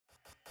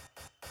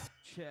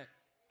Check.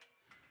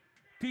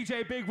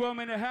 DJ Big Worm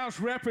in the house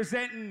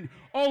representing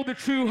all the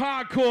true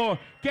hardcore.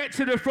 Get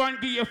to the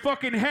front, get your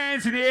fucking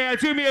hands in the air.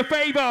 Do me a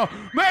favor,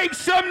 make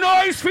some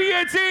noise for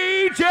your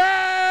DJ!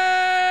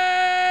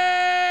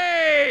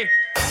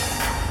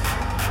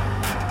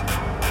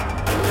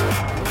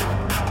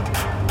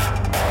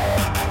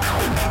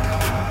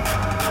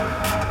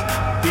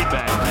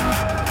 Feedback.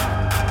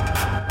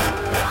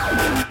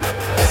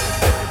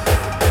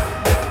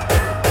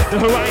 The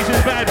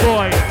Horizon's bad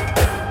boy.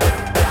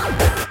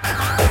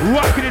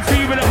 Rocking it to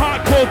you with the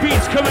hardcore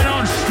beats coming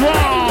on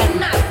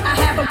strong. I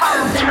have a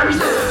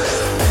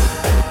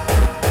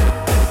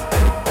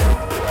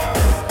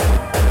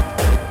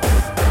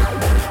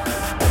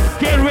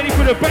Getting ready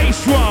for the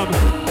bass drum.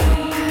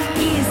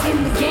 He is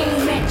in the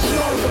game at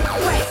your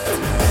request.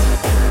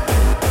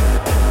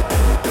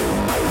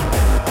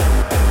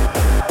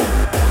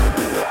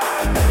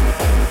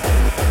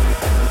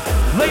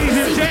 Ladies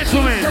and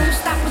gentlemen, Don't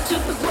stop until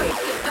the break.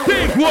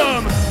 Big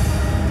Worm.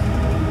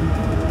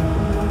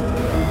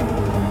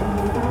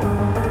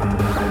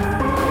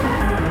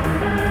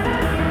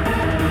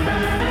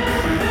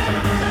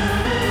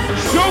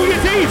 Show your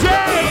DJ!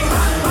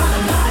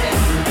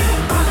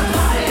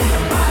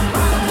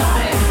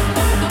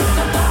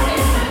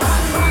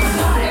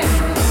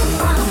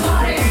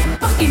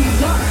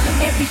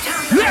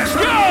 Let's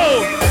go!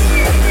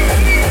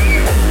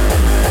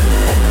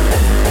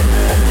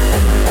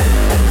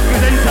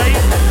 Presente.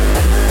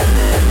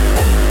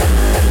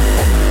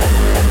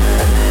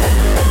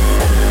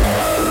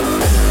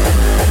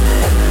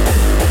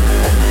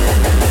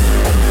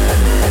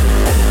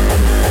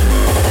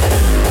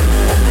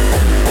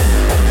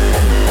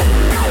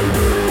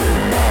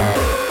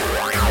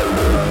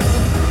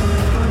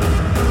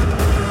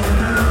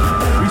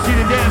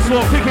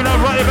 Picking up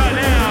right about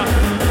now.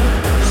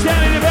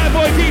 Standing the bad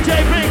boy DJ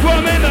Big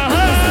Worm in the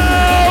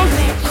house.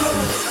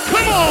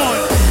 Come on.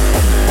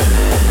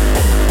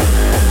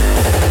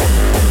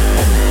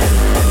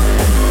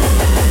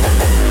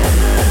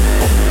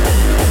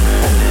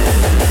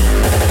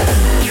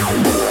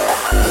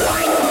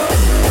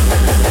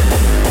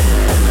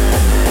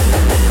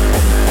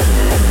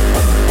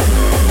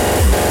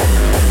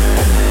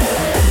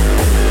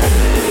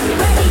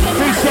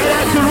 Big shout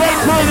out to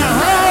Rachel in the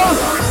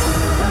house.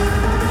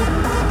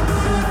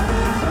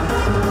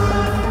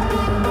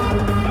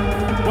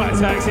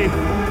 Taxi.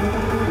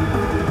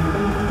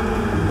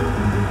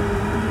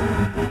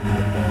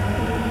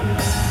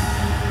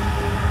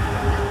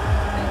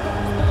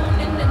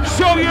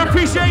 Show your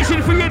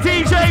appreciation for your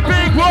DJ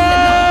Big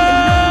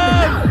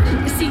Worm.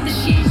 See the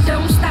shit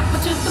don't stop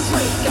until the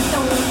break of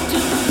dawn, to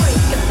the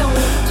break of dawn,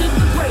 to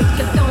the break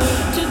of dawn,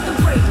 to the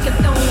break of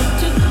dawn,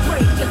 to the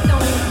break of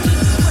dawn, to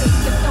the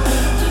break of dawn,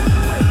 to the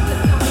break of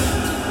dawn.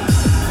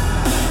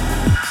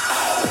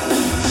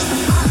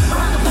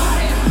 Rock the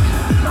party,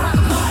 rock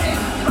the party,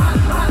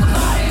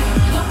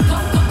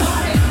 rock the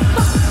party,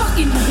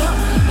 fucking you up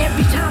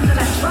every time that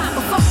I try,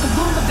 but fuck the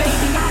rumor,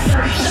 baby, I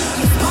don't suck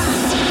your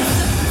spine, suck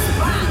your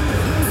spine,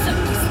 suck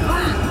your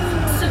spine,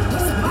 suck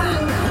your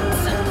spine,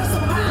 suck your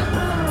spine,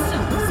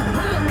 suck your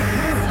spine.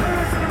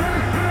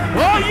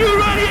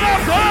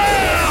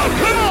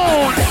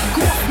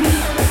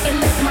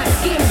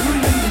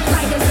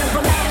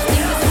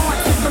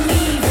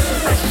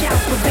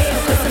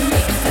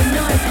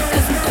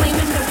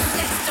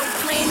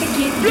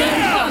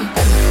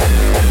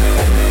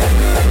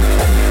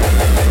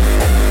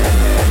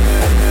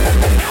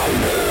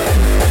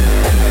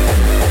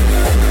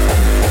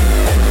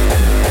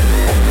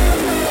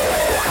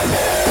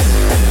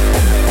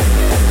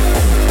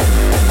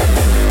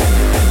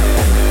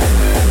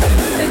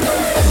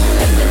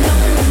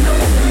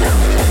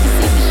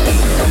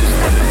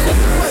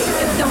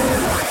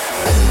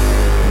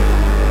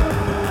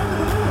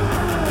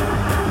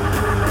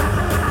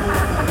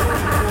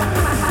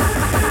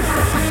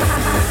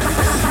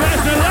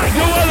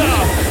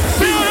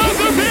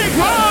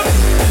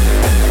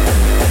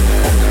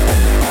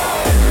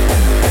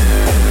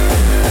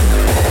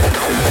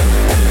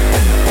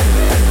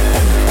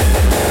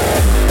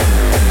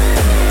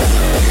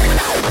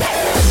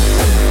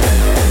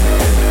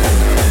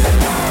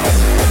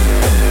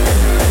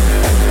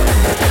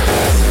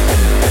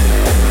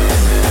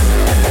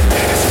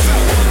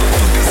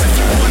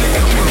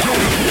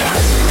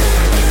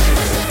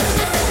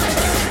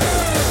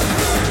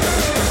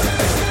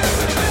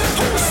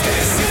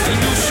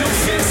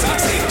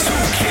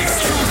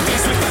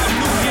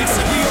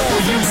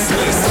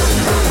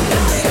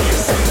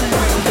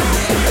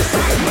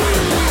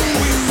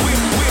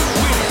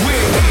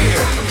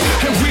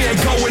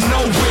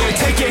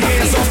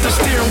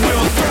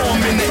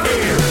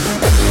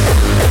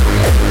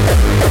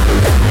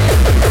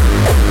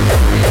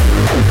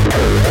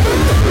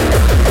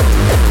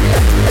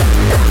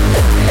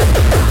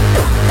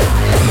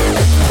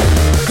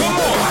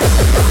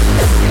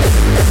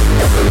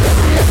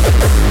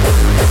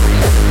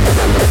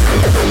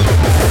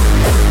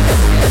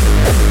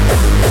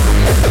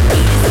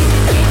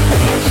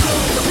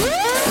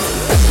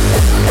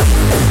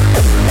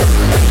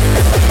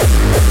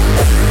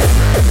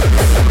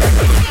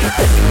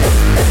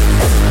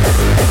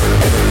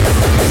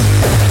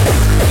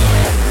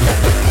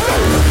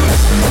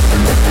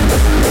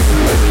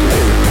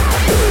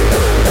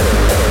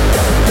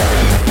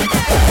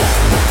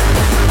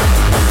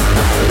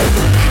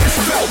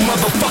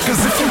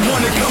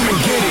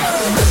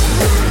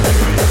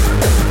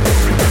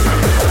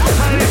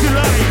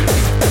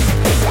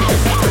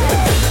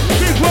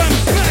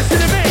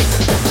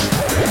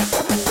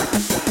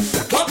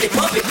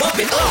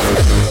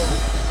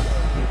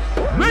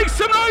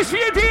 for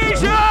your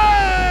DJ!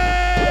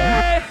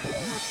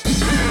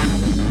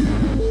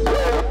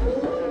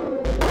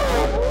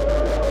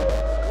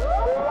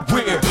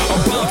 We're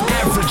above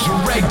average,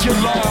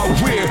 irregular.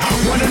 We're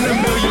 1 in a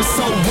million,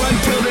 so run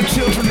till the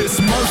children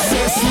is mercy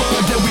and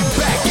slug. Then we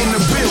back in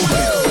the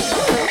building.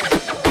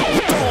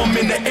 Throw 'em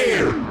in the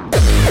air.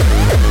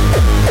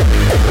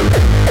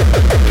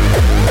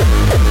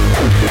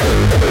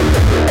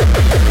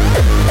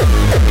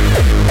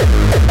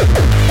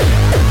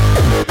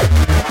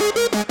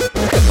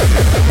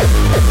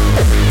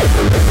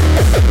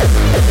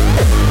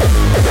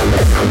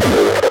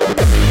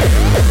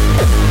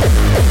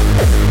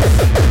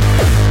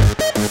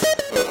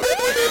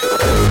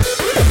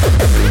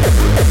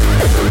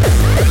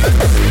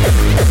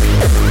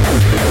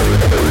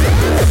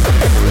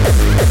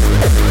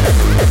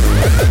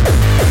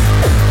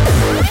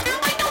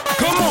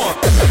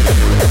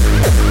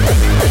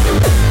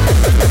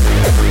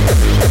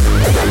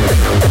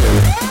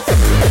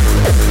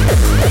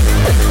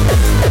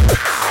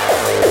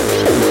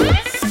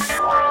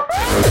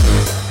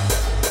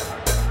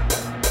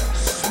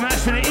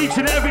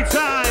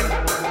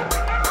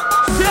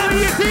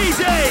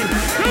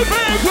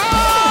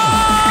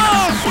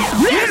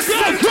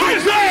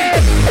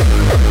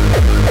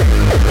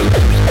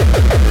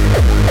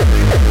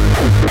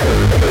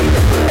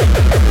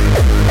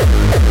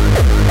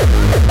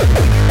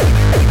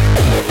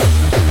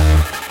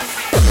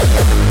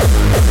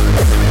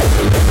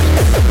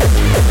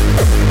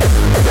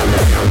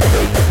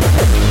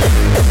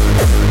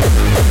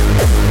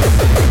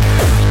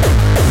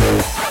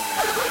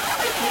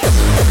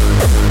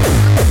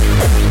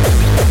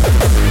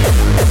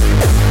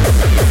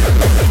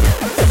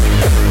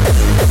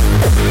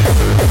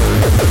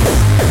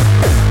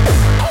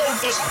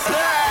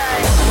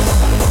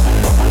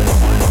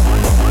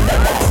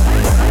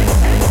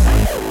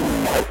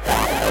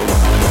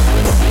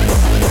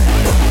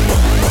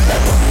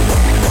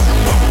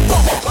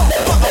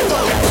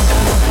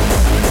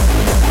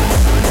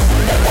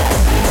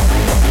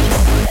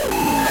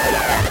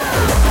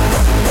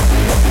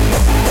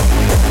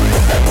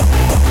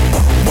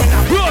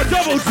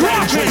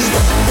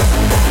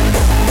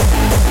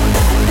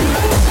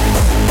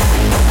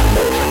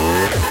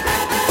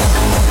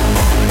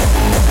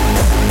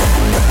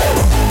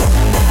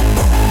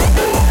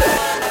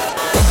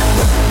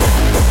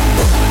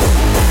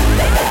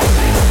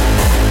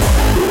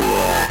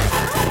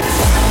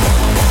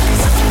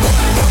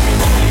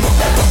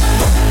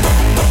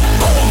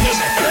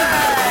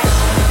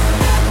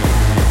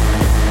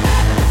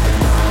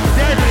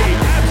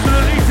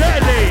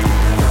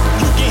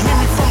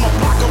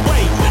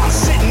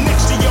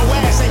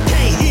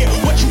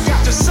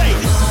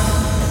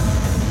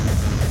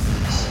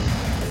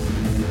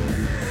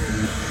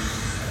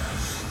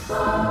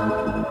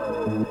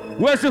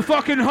 Where's the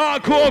fucking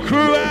hardcore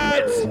crew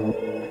at?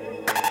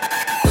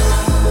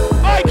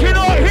 I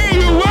cannot hear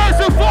you. Where's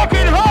the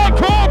fucking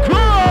hardcore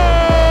crew?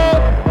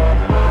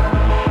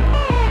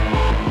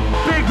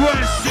 Big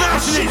one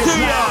smashing it to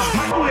ya.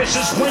 My ears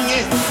is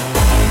ringing.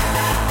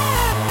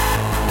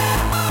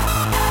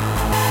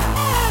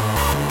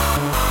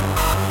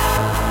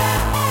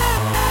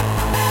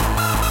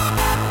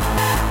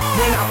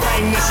 When I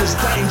bang, this is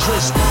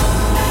dangerous.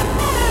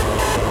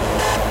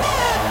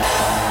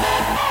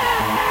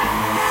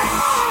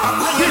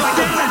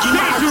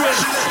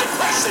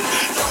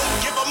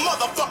 Don't give a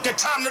motherfucker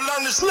time to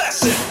learn this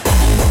lesson.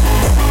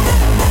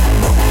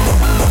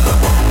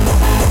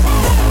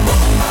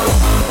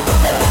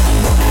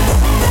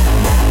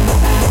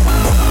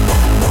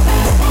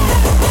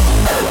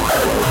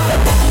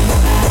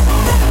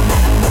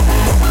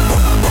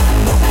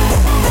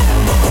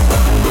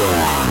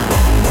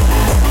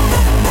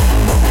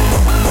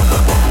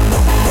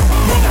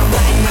 When I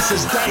bang, this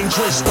is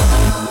dangerous.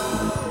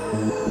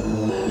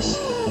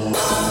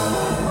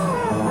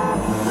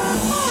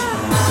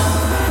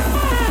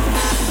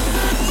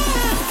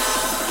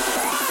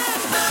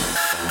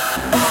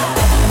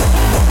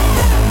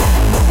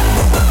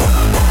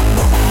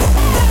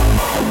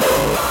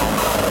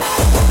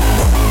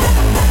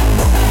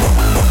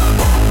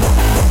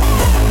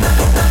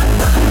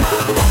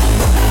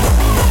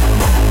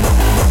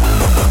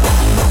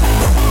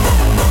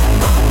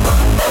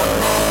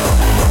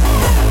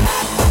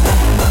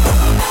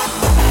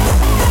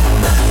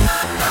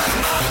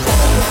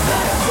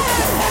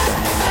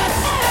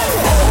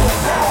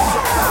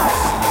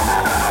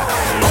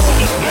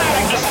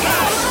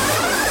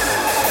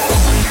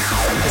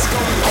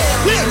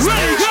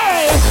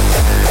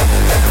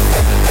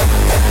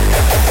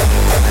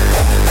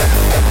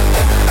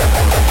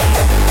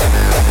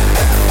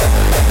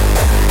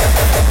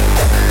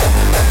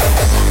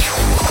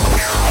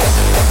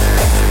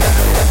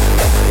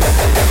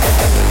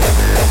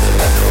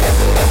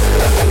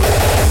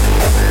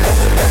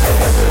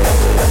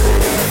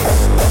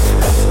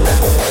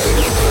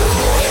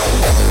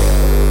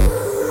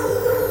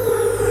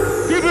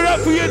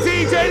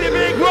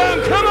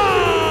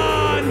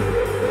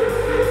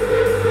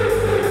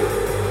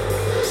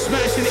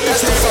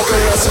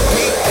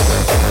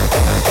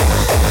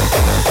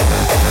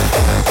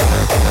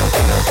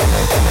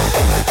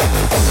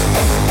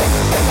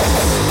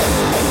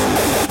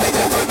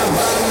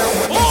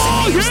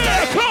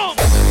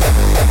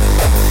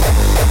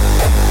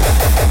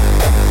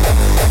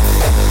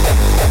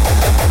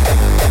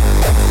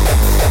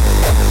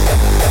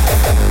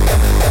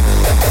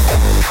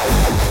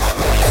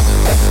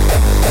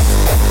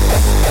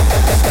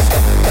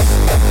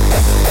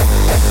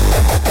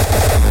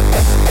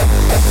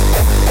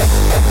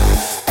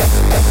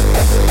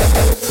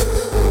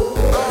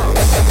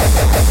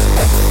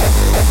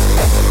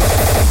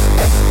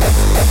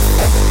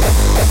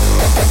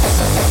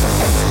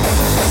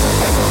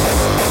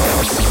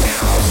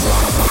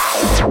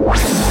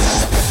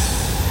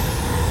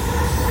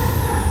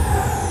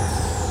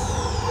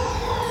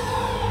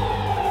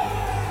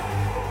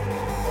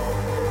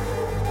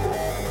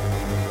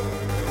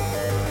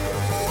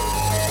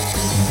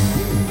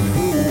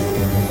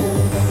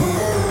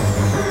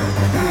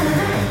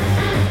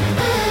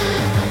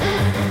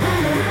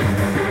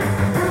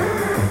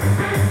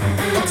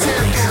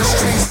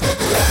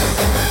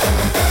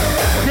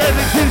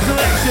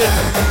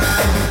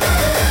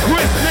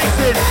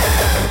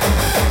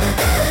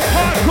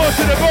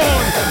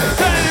 microphone.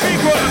 Stand the big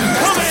one.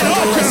 Coming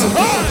hot to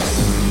hot.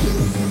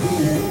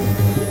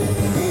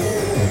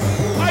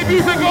 My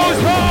music goes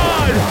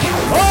hard.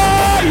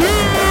 Are you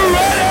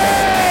ready?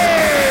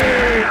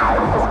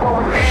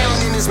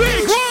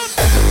 Big one.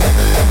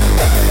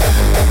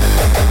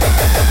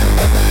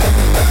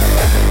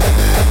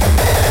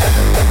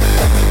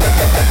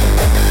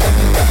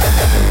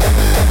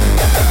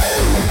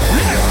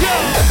 Let's go.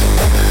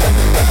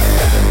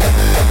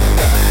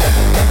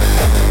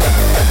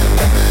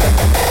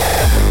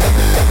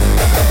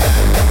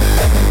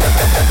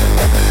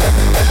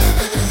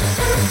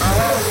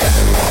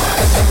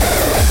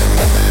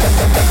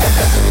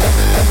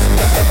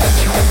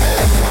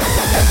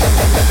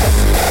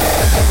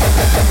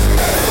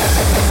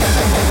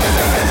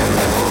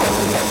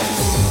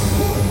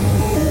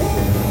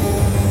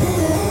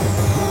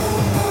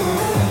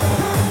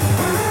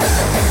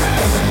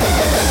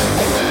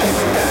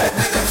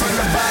 From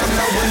the bottom,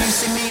 now when you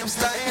see me, I'm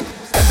stunting.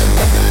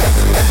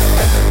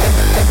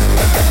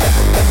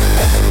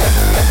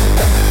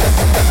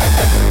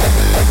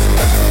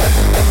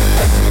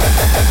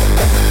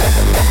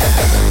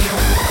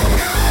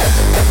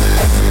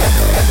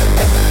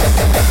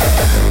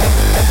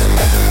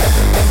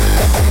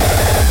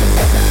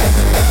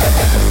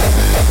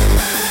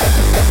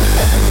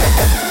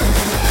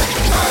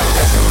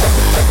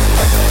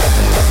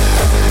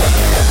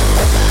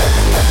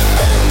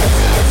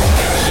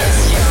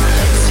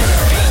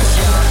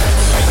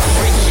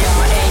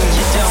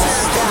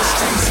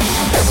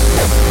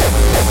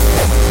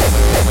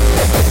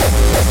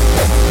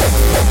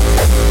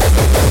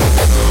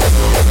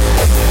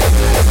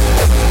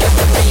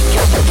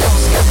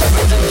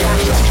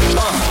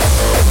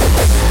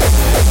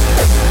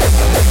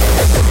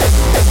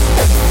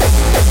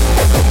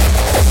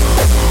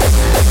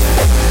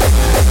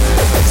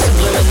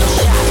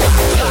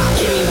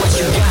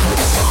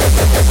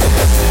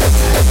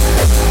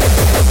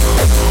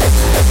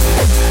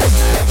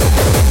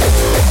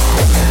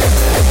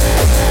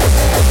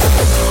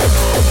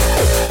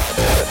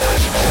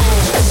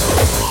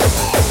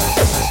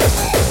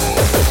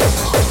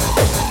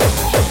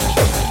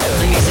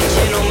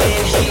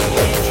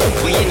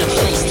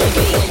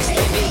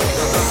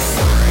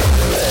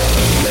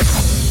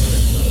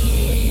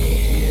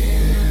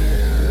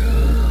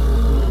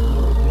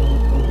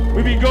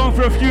 We've been going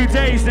for a few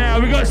days now.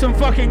 We got some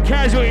fucking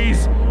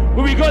casualties,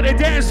 but we got the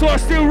dance floor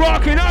still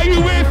rocking. Are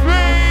you with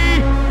me?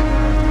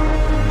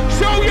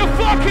 Show your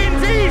fucking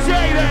DJ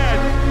then.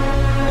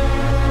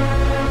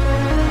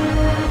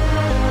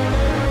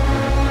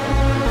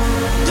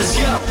 Let's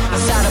go.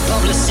 Without a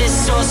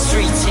publicist or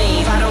street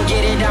team, if I don't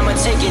get it, I'ma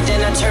take it.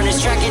 Then I turn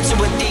this track into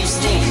a thief's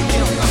team.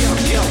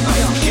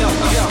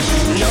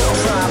 No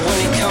pride when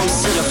it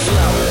comes to the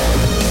flow.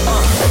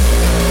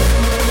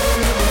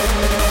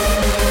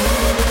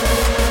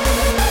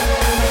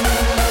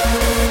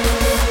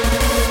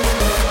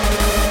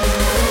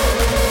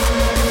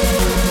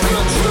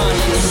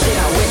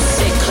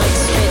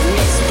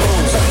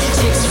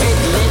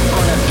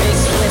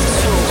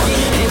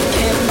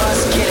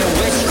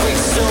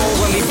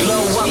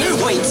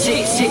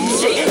 Tick, tick,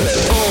 tick,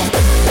 boom.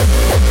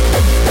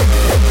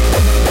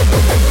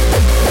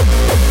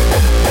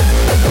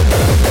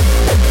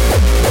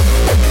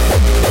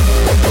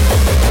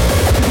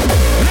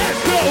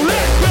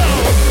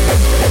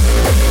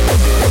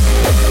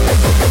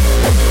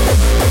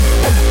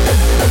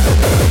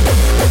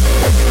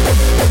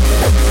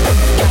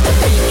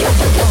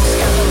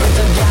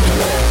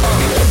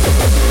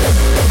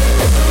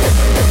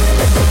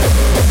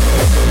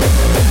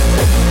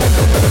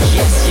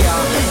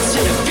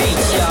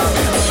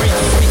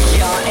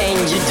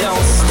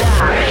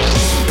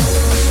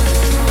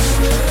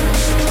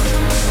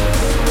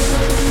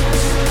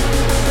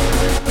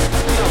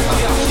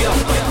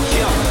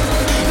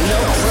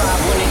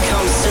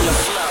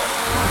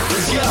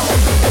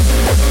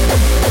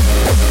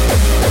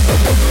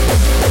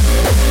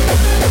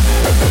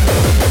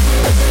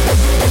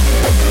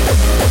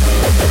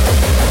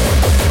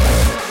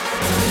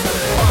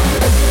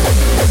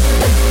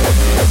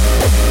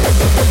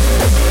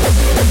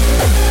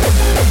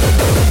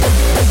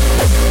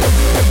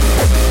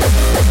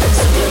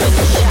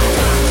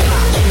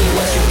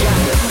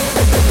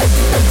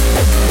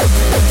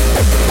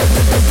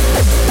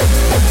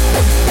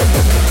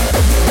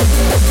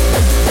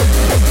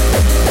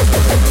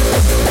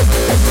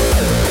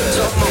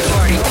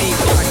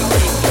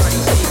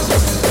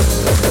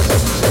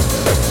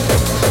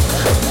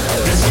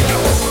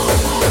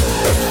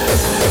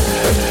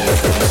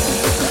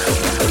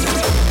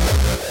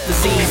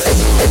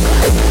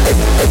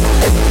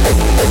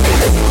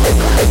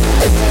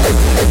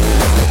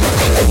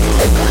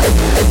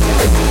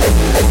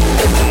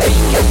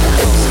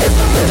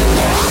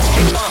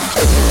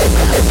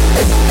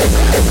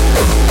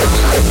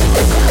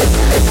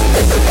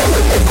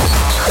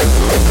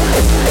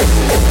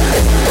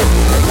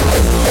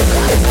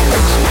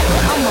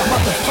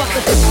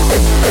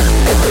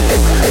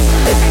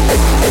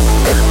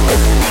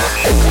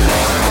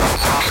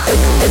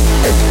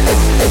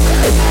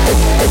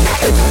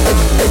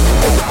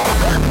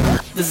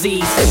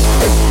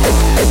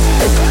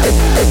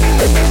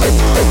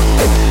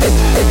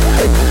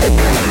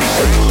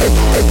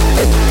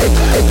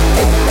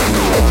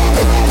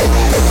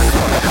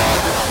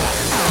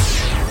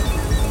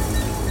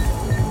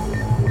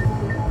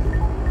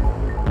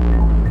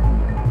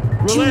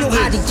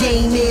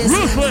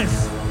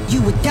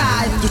 You would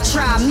die if you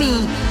try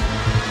me.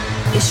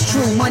 It's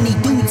true, money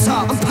do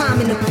talk. I'm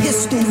palming a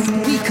pistol.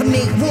 We can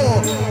make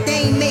war.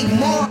 They ain't make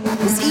more.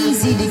 It's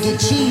easy to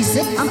get cheese.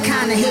 I'm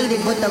kinda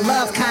hated, but the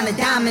love kinda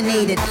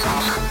dominated.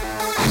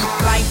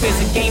 Life is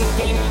a game,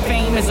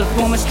 fame is a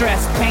form of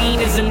stress. Pain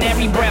is in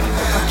every breath.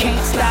 I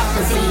can't stop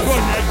disease.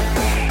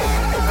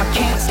 I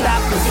can't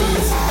stop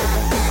disease.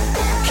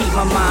 Keep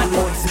my mind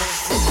moist.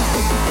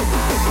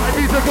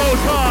 These are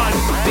goes on.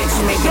 Bitch,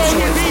 make a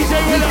choice. DJ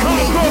with a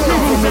hardcore From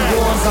the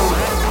people war zone.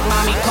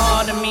 Mommy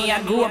called to me, I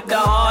grew up the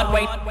hard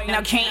way.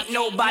 Now can't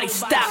nobody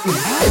stop me.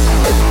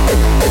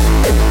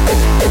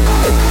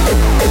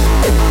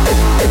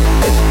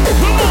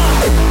 Come on!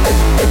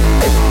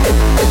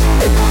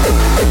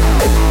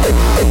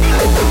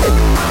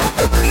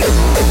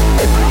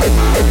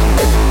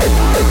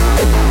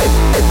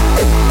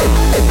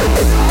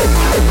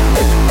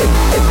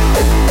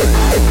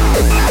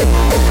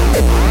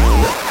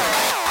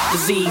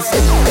 Disease.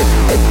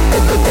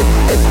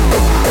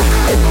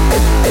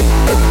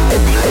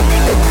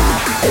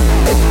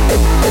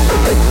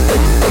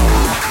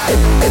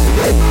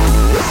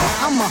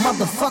 I'm a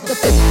motherfucker.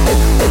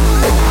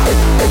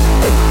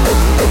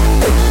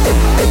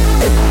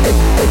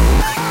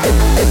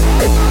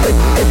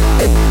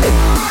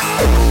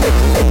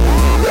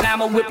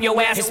 I'ma whip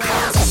your ass. His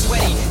palms are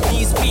sweaty,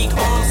 knees weak,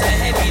 arms are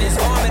heavy. There's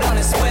vomit on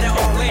his sweater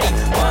already.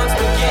 Mom's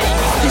spaghetti.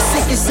 The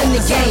sickest in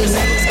the game.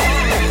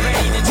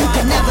 You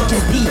can never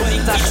compete.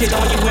 Stop shit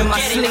on you in my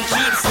sleep. Get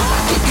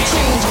the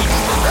change.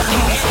 I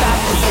can't stop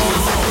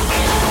disease.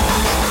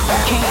 I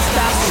can't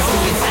stop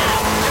disease.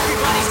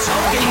 Everybody's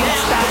choking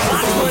now. Stop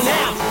Clock's disease. run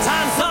out.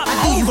 Time's up. I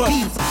give you Over.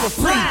 beats for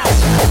free.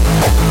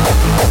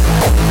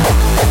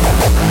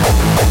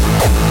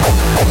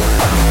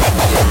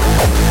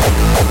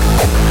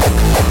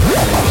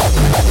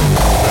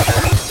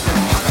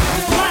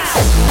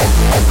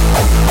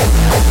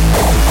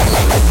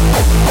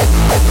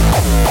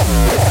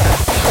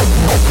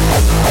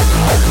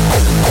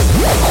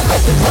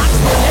 The clock's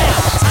run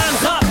out.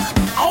 Time's up.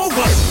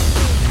 Over.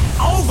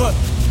 Over.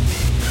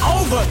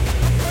 Over.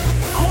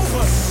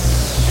 Over.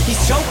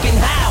 He's choking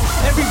how?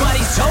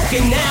 Everybody's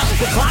choking now.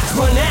 The clock's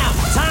run out.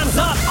 Time's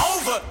up.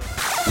 Over.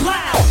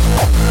 Loud.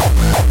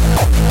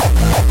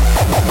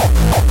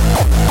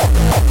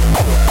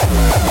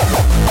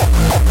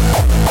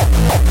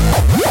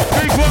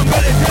 Big one,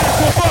 but it's dance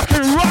for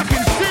fucking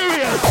rockin'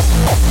 serious.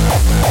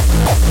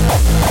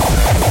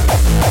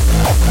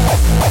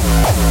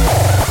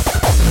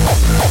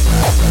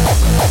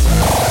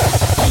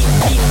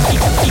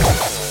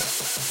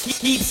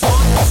 Keeps on.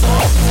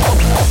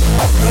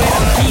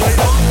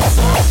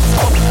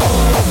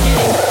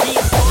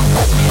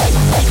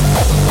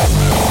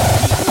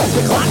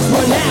 The clock's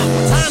run out.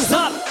 Time's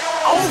up.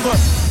 Over.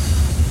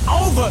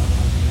 Over.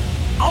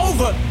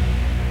 Over.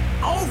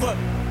 Over.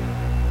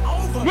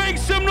 Over. Make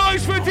some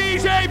noise for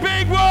DJ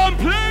Big One,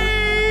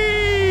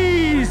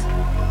 please.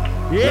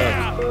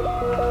 Yeah.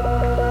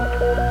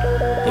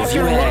 If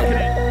you had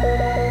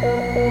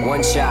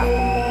one shot,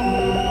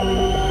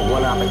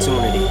 one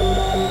opportunity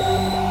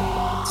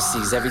to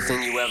seize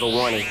everything you ever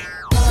wanted,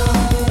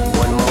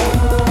 one moment,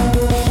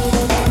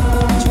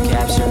 would you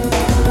capture?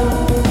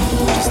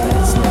 Just let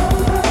it slip.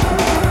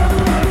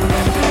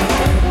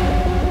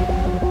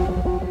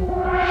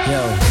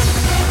 Yo.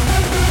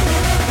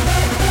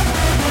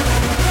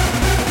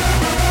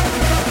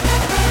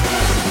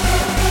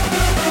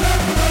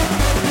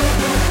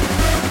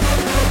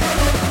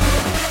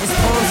 His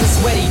palms are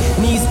sweaty,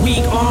 knees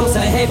weak, arms are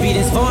heavy.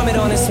 There's vomit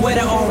on his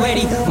sweater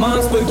already.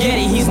 Mom's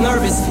spaghetti, he's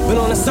nervous, but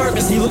on the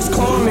surface he looks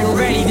calm and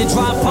ready to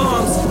drop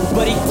bombs.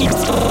 But he keeps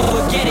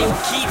forgetting,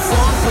 keeps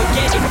on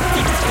forgetting,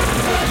 keeps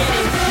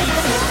forgetting,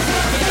 keeps on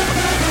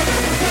forgetting.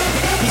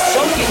 He's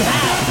choking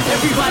how?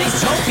 Everybody's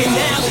choking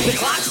now. The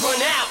clock's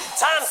run out.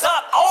 Time's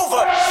up.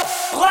 Over.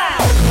 Loud.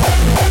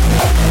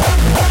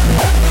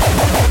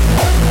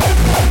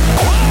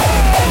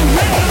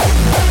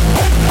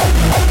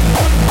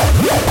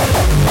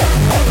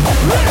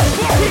 Let's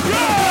fucking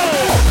go!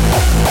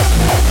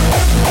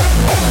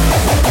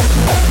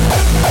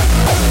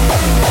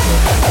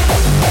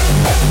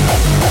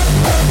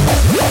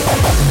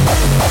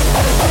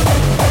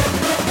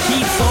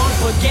 Keeps on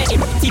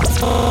forgetting,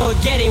 keeps on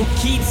forgetting,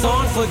 keeps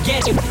on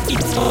forgetting,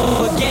 keeps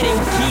on forgetting,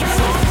 keeps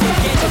on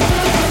forgetting.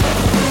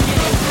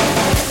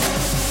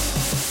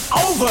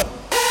 Over.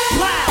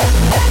 Loud.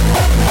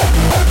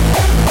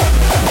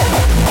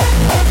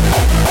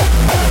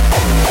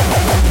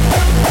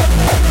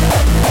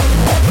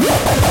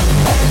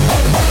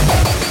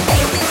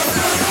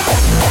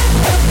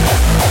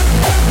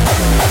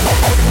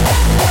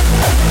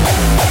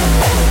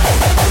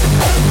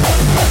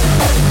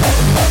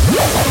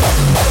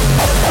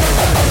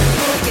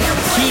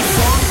 Keeps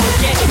on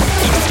forgetting,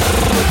 keeps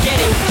on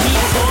forgetting,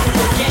 keeps on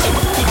forgetting,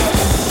 keeps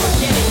on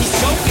forgetting. He's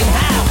choking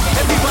how?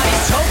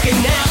 Everybody's choking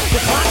now. The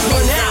clock's running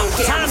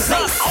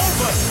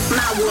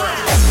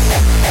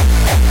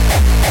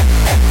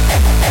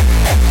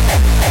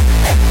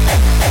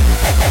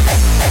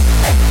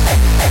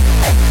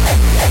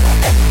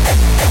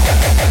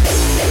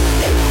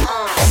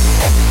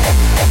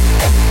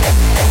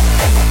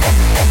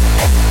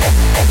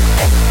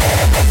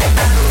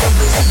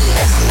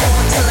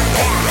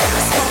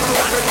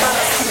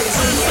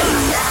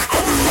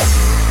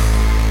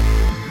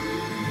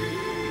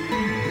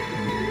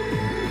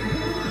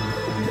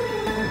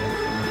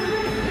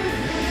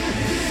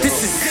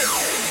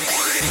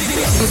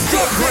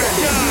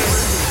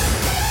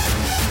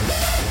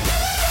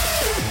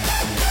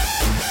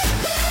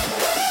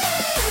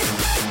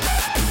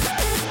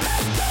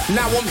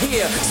Now I'm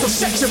here, so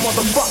shut your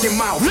motherfucking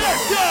mouth.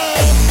 Let's go!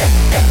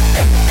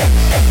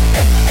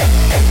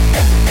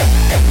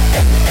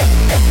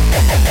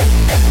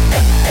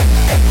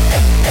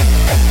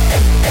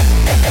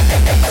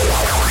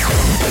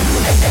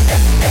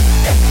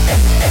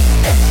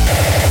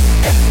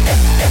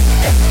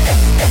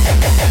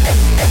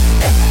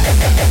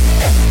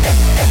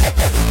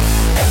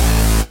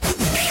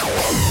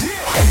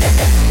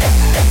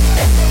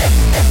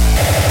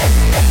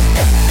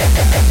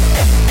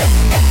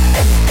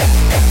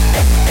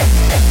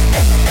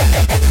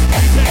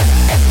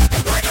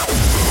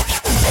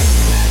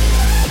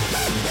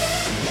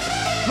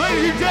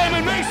 Ladies and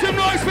gentlemen, make some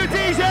noise for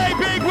DJ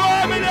Big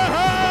Worm in the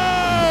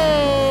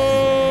house!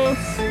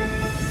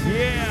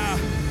 Yeah.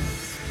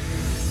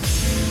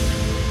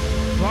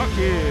 Fuck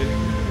it.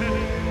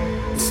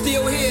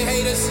 Still here,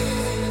 haters.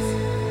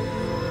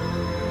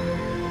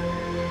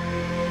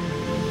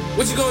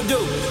 What you gonna do?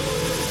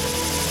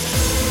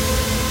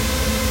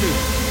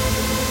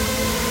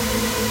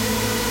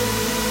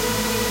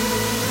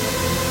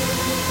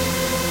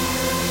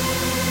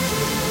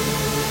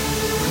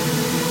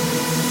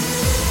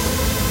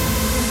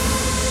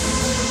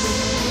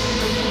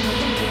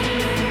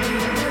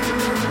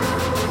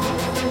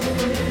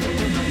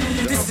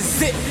 This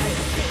is it.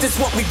 This is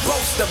what we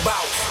boast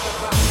about.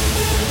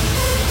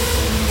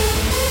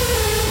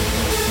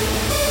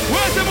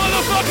 Where's the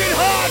motherfucking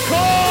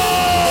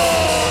hardcore?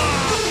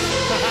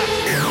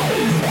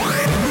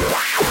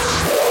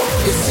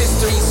 It's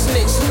history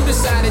snitch. Who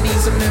decided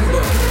he's a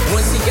member?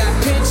 Once he got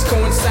pinched,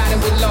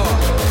 coincided with law.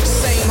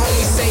 Same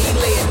homie say he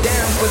lay it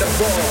down for the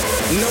ball.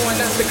 Knowing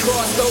not to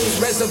cross those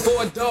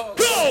reservoir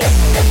dogs. Go!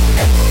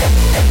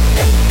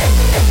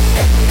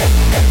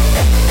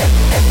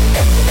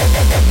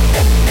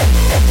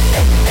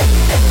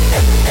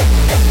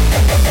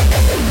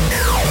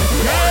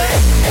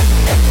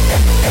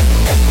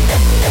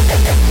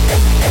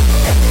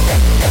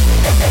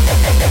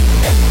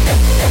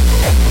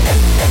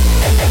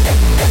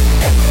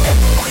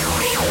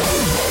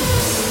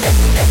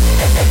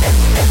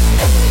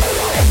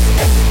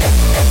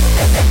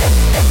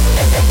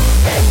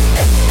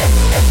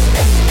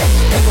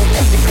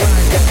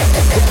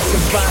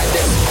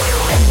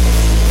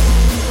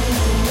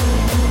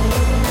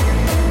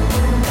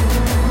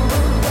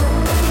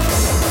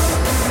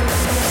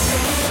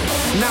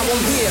 Now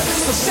I'm here,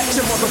 so shut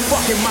your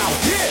motherfucking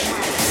mouth. Yeah.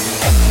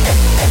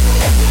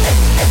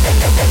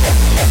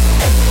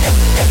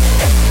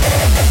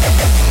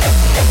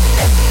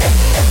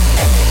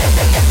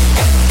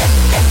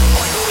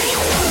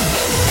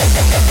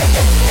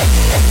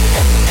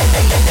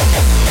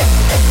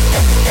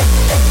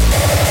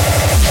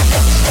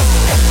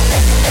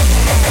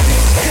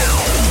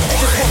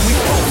 Just what we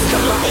boast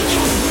about.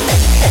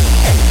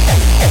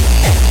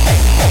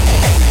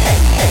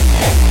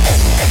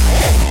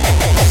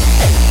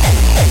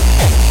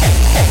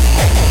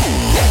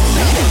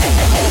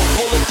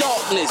 Full of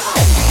darkness.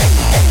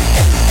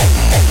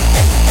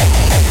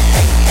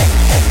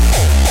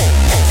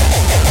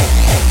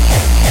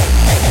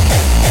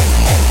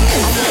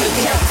 I'm on the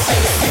count, say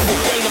people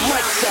bring the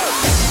mics out.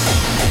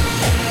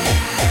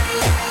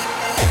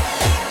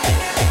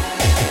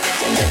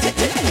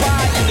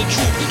 Pride in the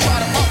truth, they try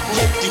to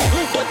uplift you,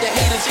 but the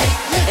haters hate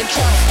and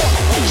try to fuck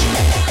with you.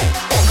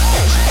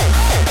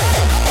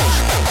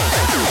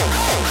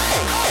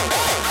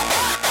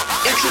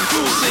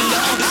 Introducing the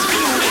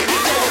undisputed,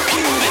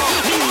 therapeutic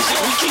music.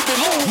 We keep it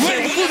moving.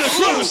 Ready for the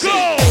show, go!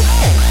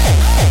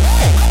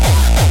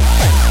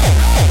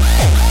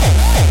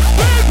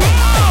 Big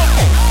Worm!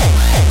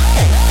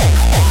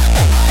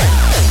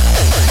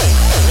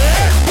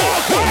 Let's go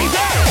crazy!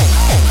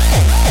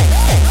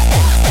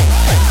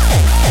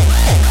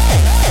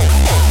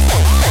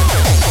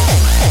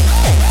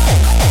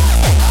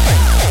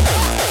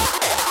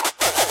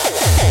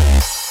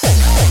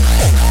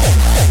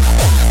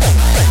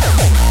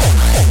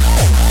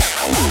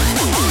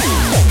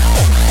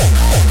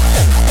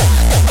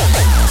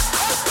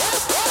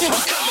 I'm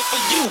coming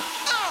for you.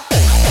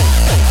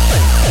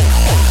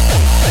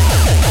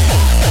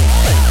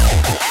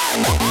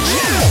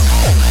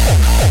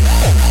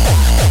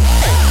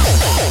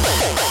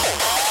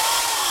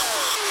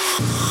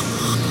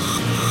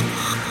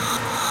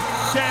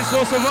 Chance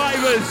for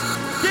survivors.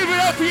 Give it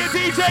up for your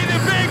DJ, the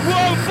Big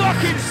Worm,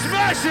 fucking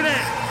smashing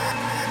it.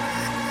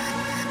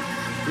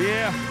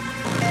 Yeah.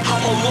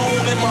 I'm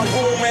alone in my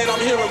room and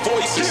I'm hearing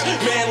voices.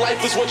 Man,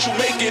 life is what you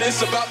make it,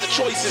 it's about the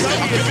choices.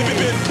 I've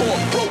been poor,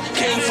 broke,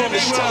 came from the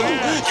struggle.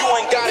 You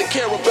ain't gotta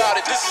care about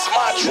it, this is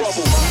my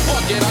trouble.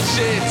 Fuck it, I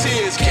shed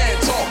tears,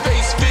 can't talk,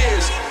 face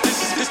fears.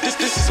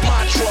 This is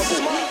my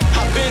trouble.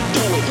 I've been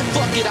through it,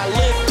 fuck it, I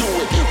lived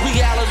through it.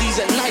 Reality's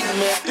a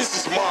nightmare, this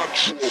is my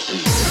trouble.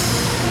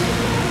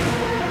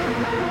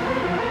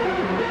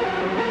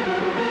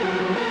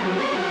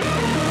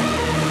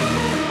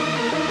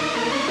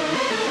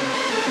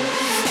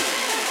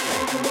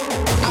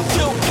 I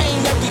feel pain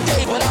every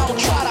day, but I don't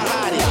try to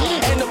hide it.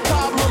 And the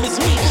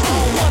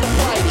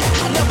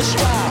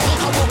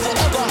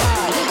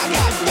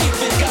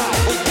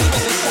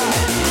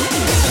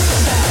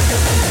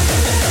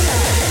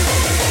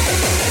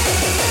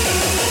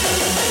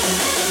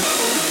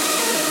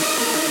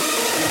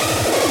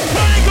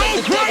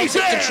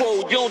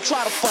don't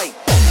try to fight.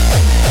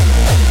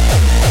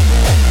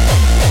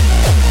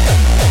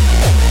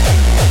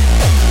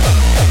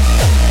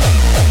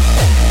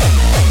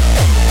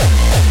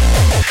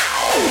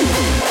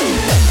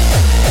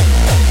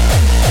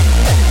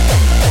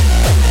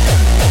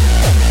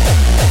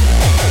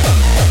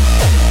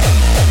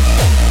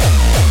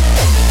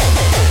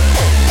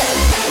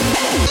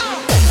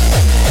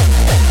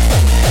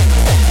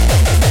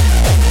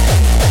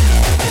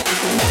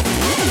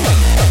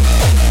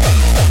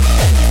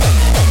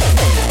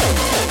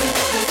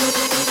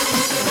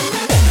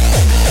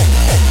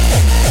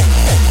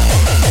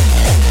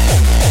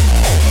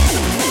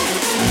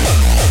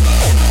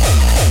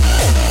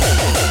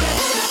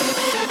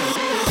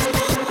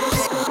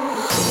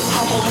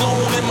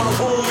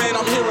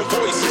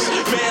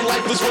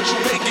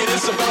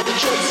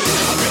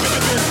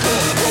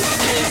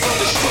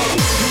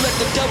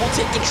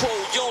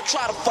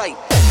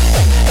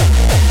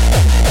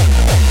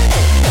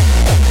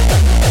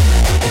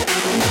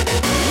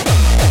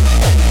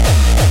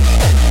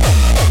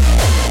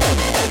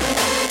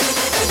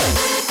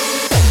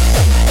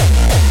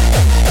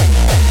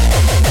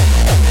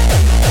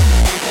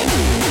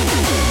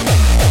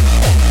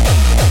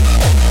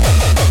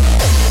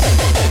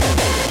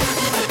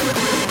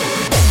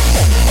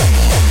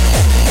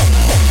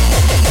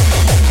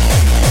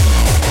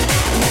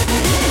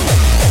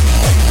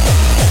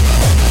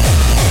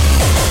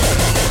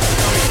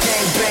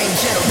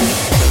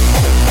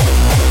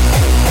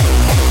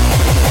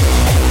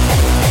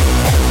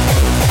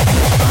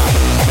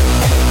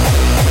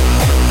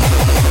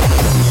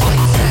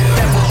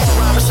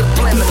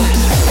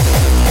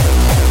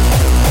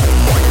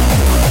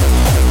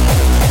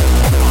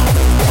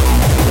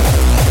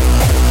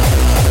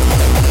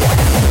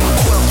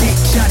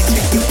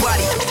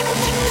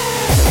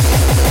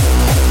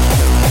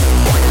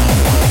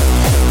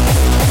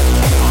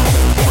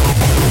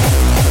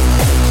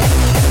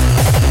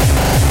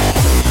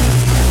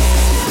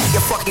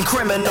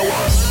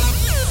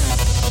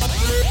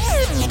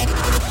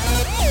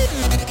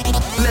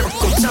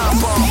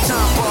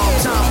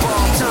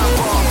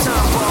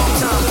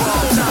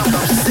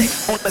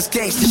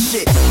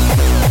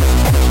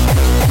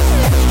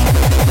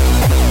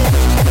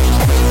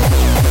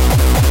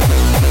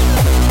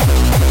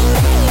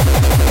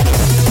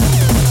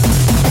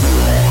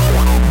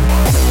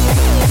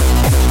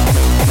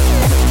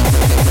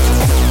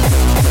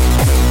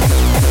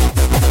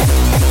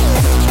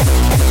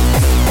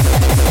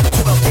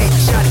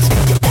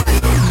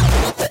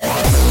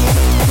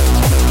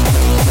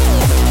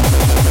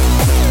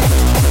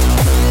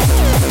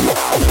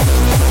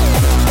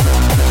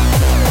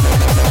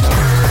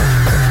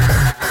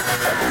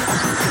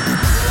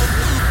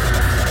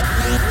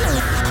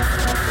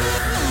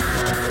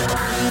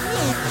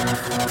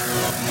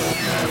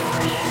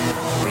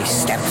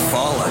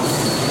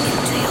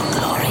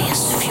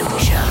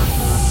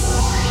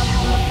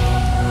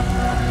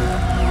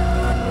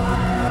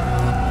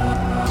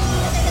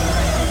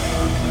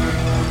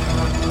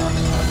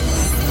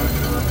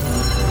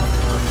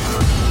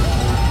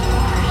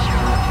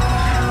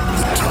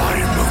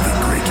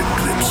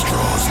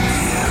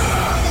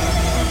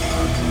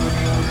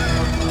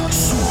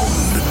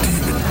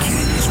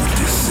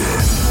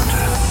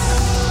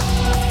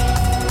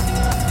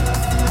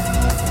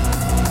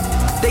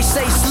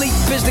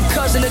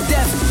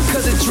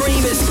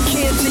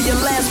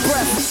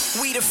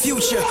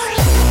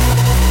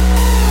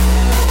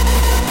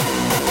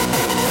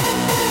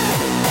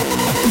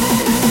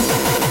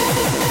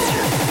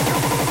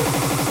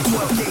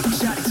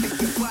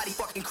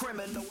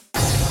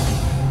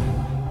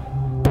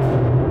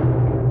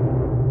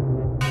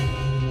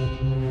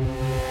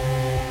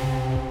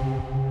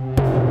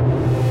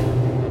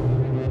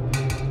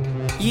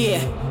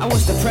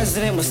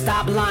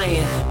 Stop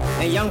lying,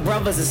 and young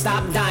brothers will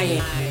stop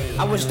dying.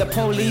 I wish the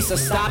police would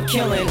stop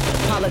killing,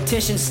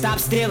 politicians stop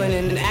stealing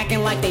and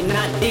acting like they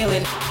not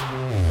dealing.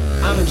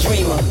 I'm a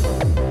dreamer.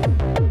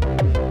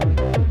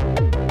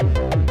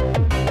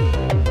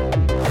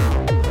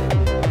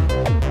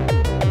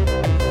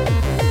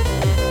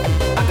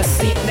 I can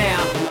see it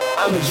now,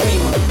 I'm a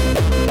dreamer.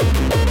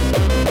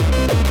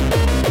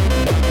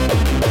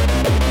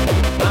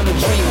 I'm a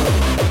dreamer.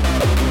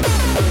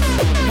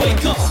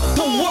 Wake up,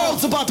 the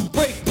world's about to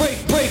break.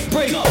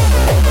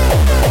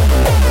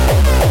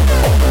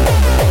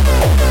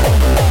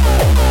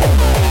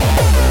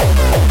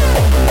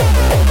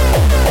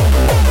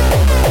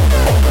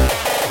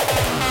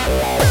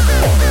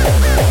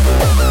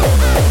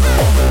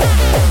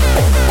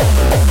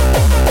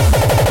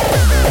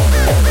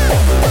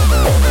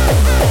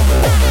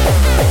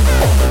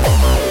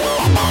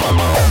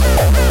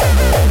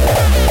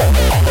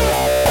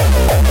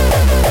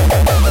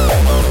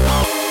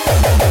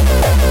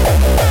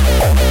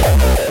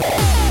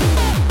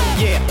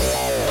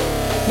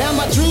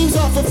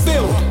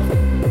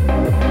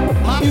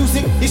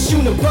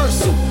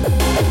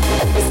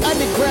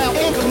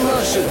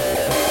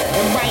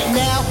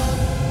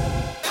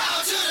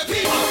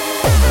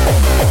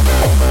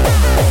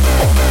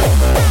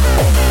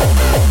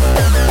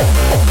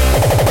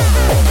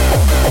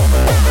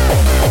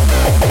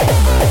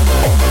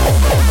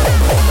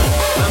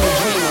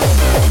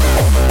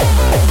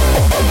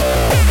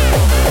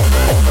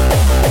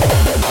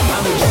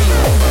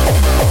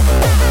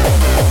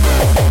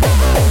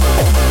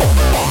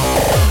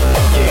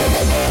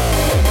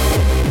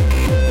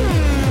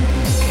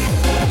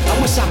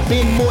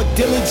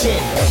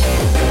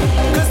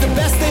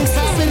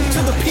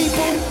 to the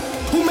people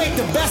who make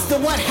the best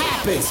of what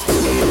happens.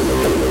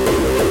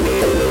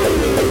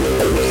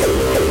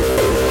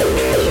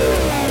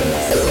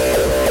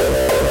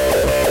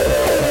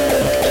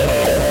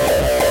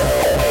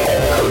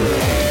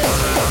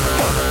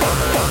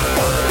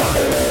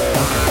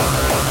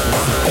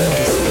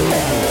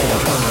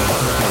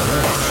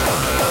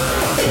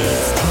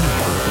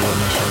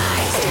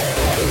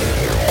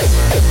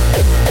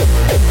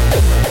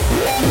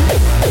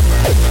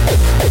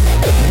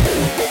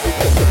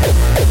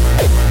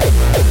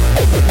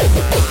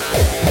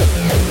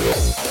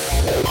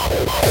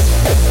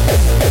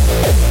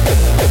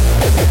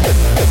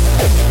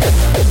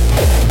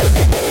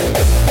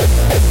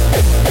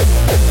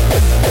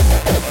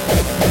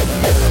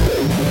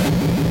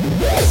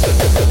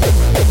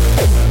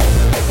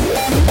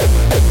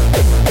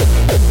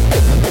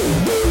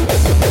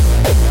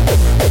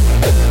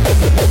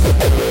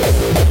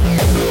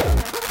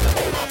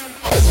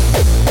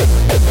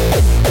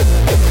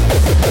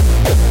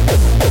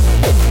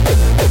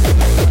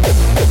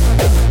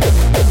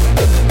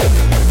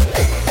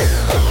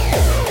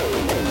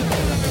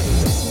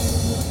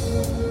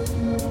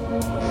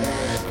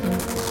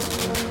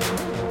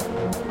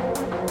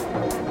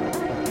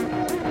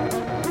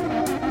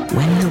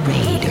 When the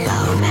raid of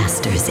our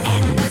masters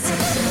ends,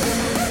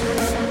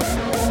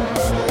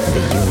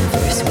 the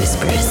universe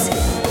whispers,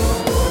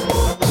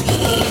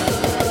 we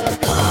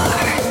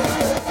are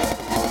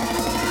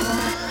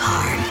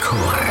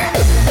hardcore.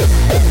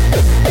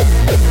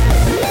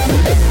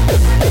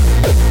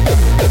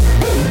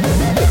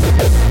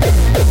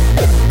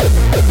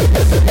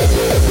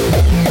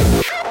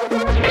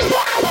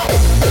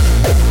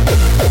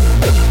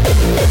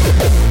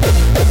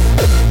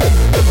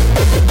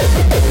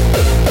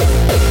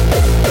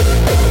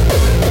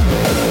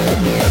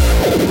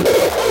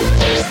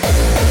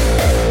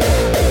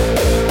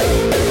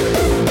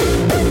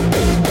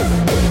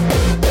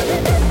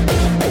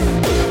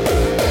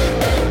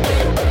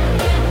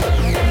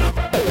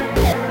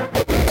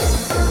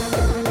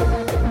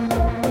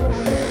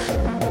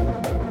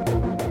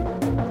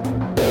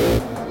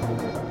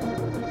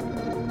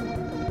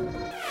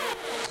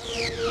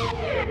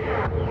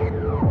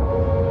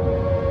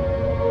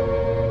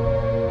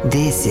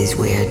 This is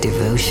where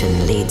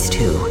devotion leads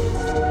to.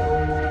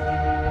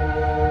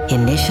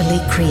 Initially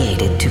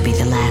created to be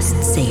the last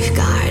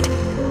safeguard,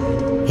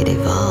 it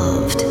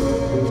evolved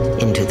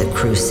into the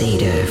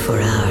crusader for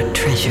our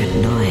treasured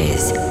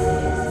noise.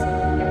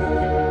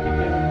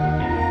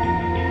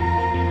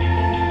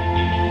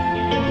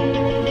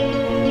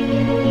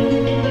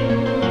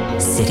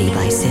 City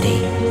by city,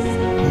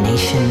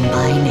 nation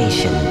by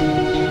nation,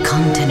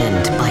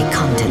 continent by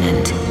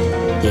continent,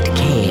 it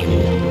came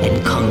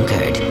and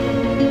conquered.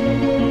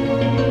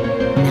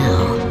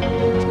 Now,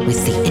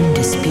 with the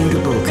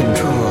indisputable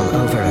control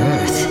over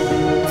Earth,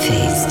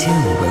 Phase 2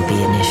 will be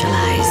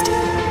initialized.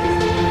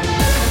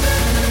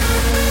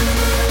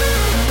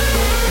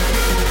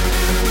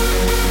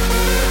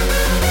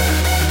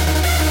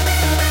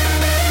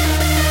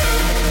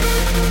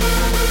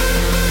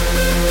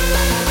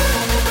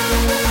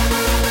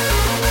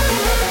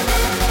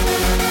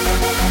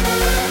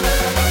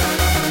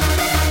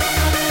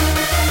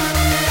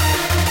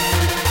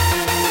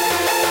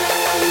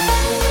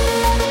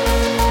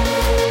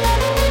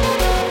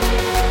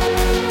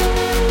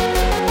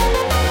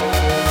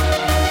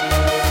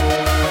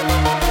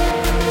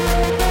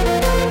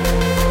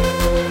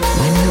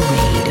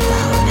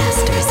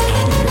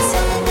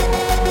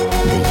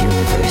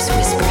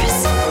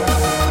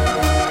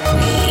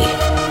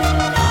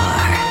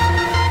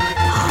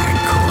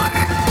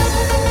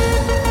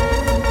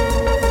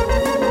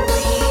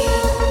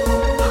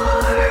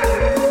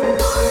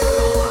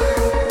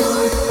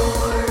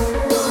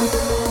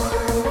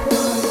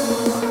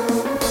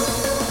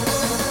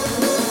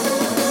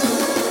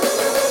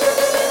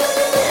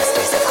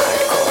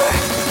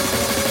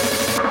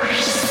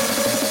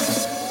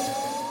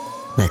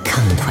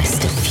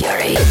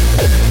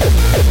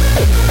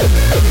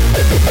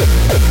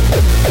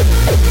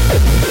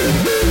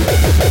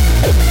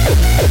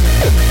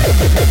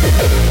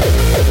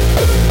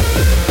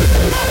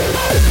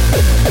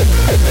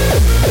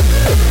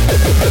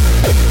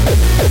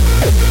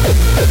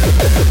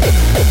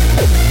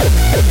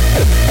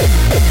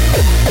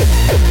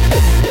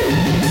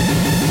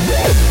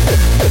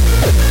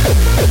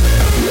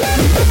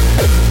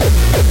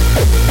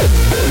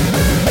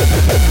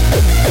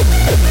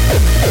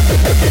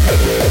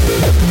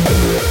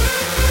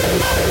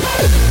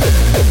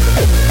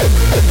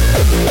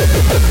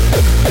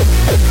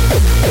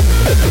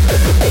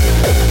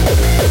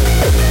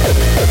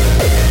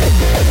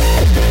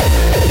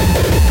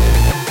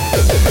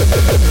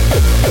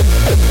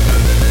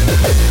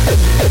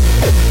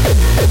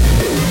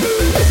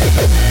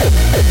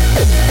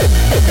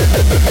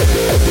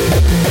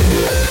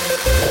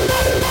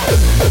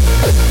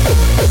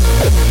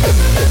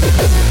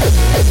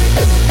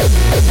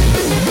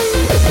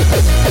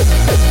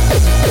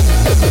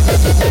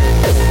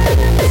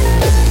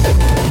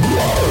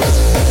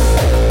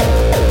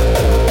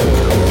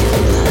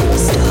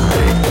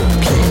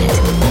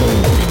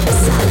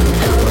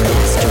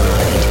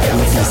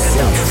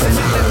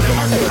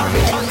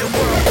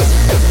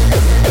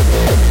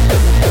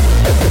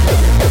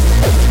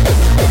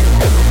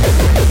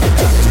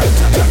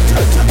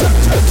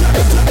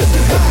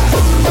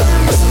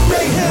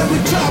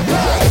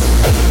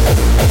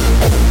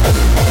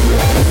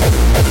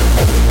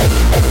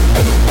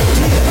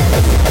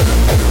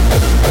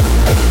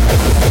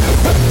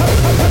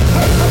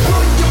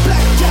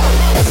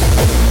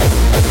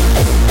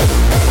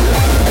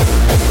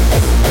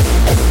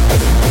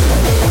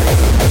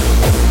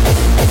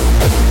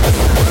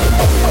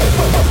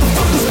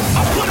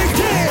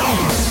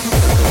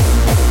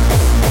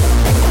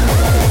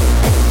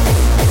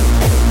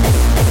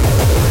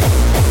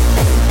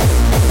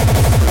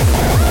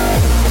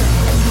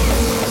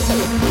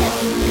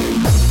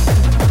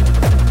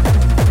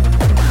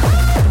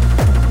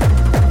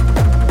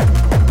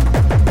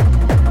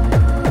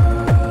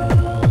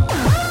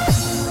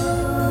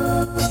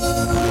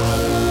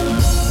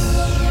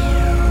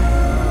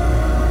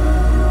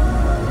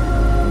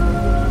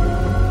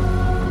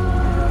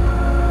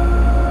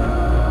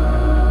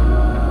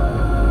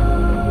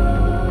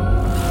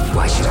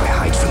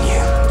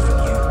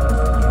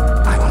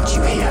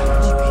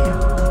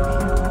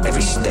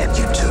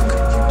 you took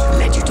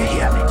led you to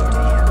here.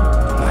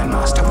 My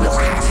master will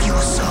have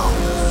your soul.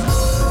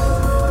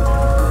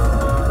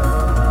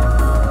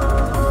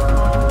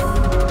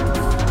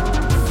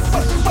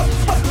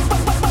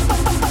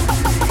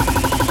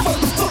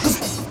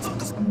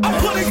 I'm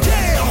putting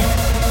down.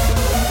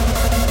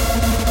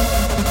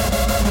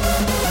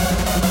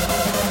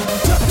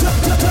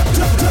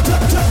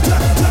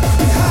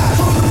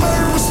 From the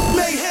murderous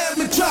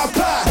mayhem and drop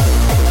high.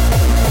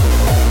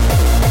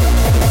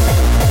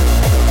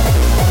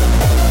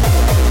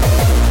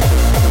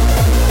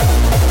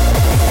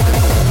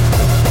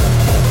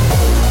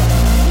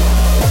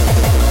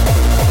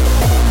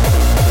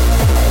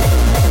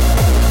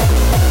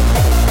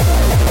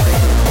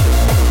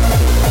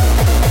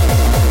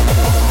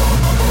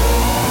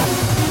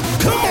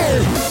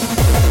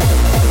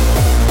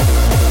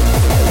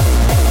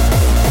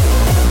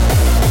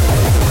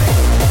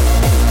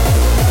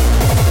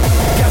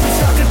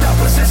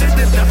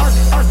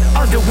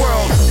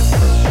 Underworld.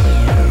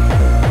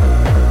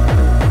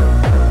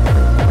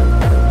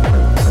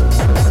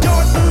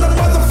 Don't the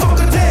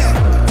motherfucker down.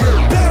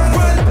 Better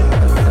run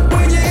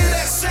when you hear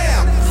that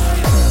sound.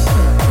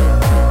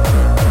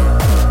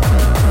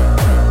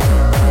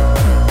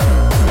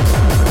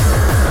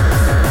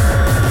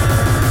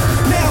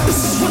 Now this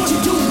is what you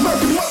do,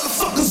 murder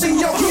motherfuckers in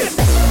your grip.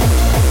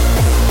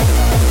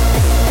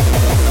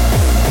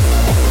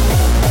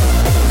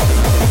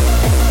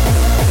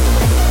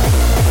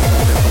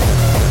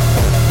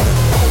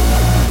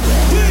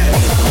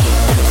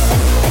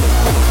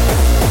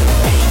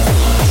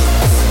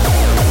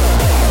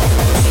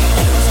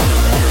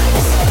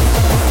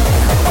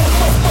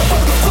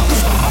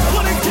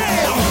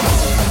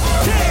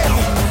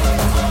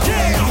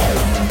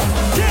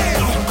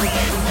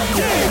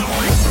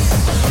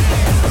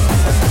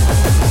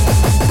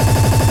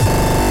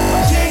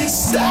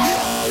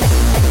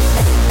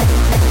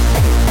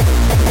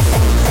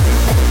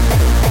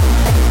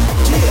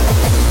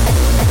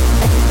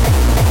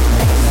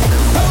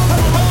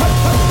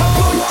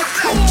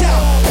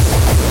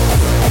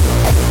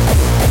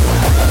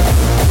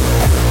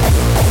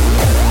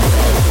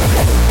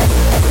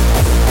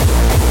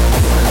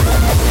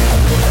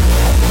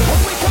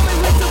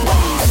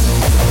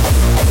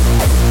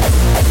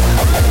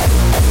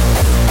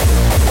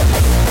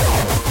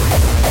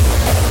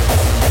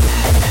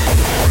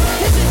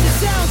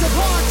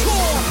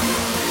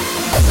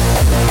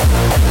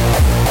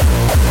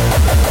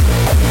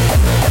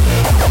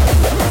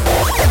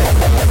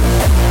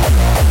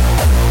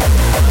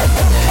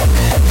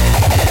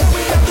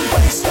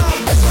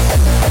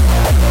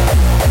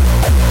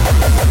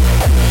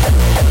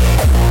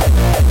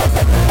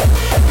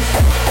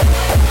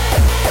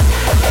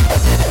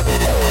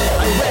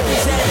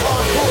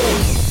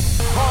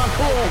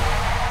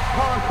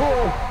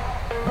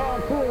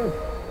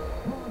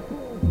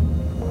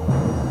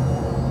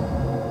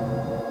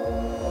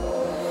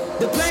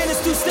 The plan is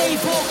to stay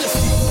focused.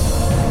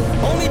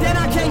 Only then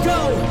I can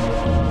go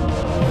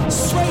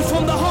straight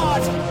from the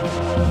heart.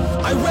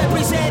 I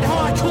represent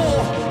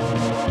hardcore.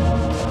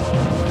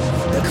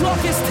 The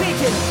clock is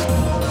ticking.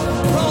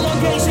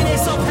 Prolongation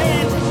is of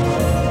hand.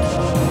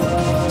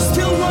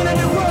 Still running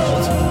the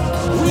world.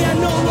 We are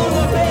no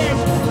longer banned.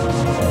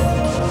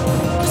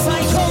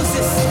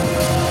 Psychosis,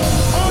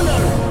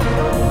 honor,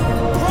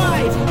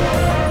 pride,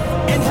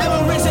 and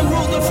heroism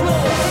rule the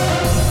floor.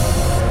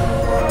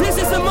 This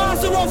is the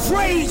monster of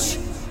rage,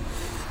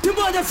 the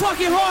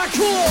motherfucking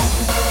hardcore.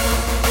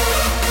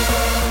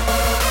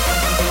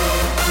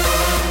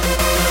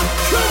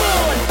 Come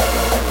on!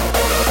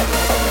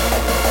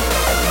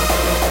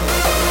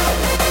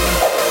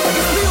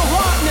 It's real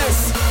hardness,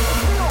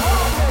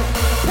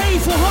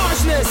 painful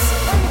harshness,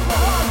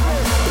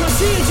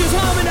 procedures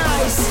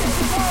harmonize.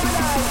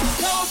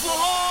 Powerful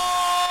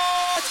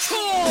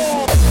hardcore.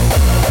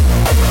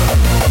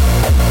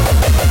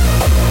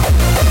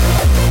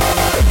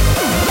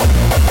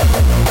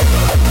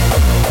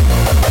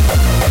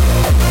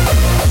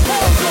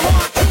 Powerful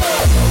hardcore.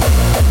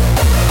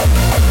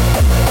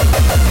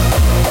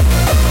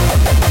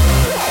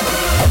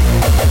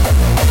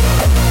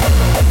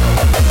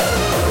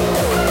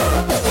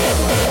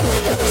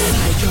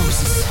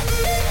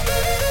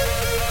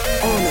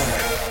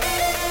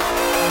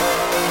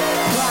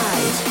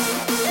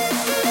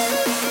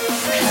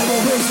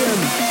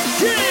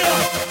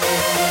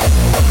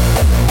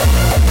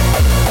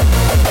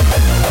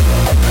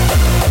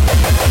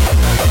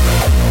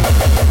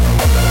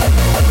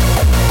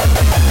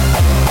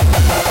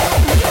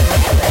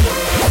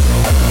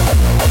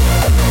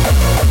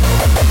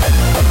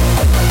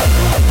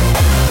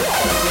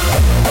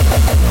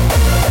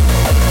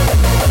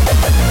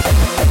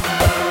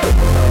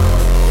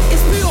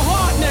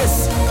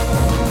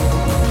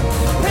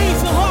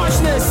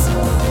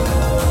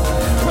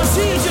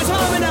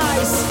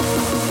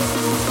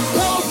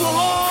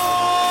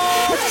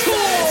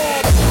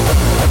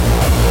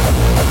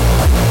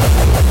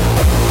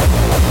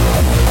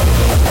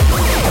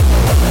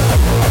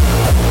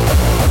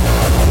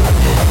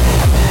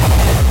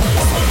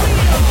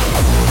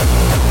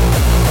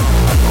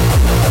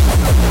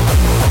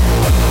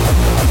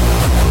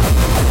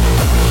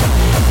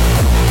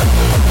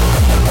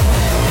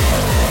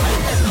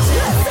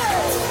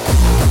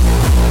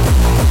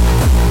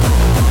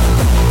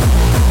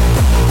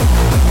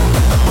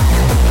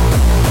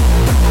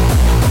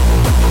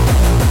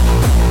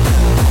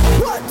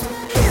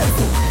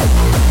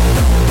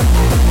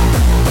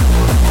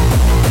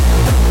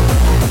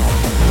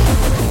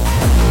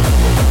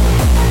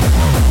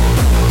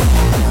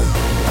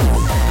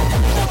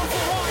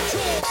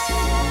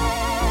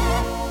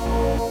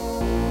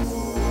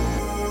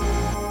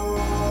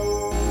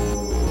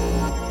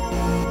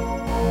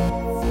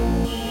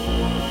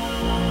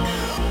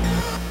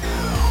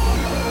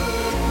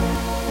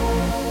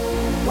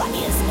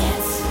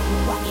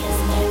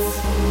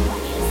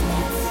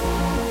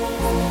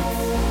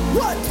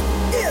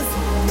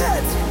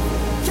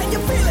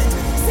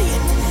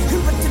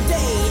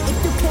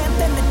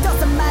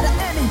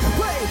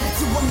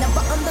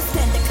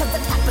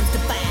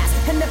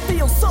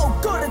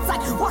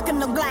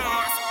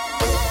 blast.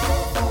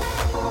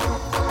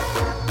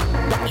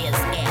 What is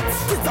it?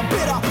 It's a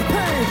bit of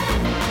pain.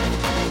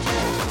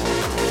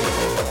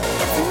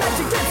 It's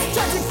magic, it's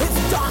tragic, it's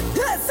dark,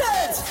 it's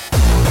it.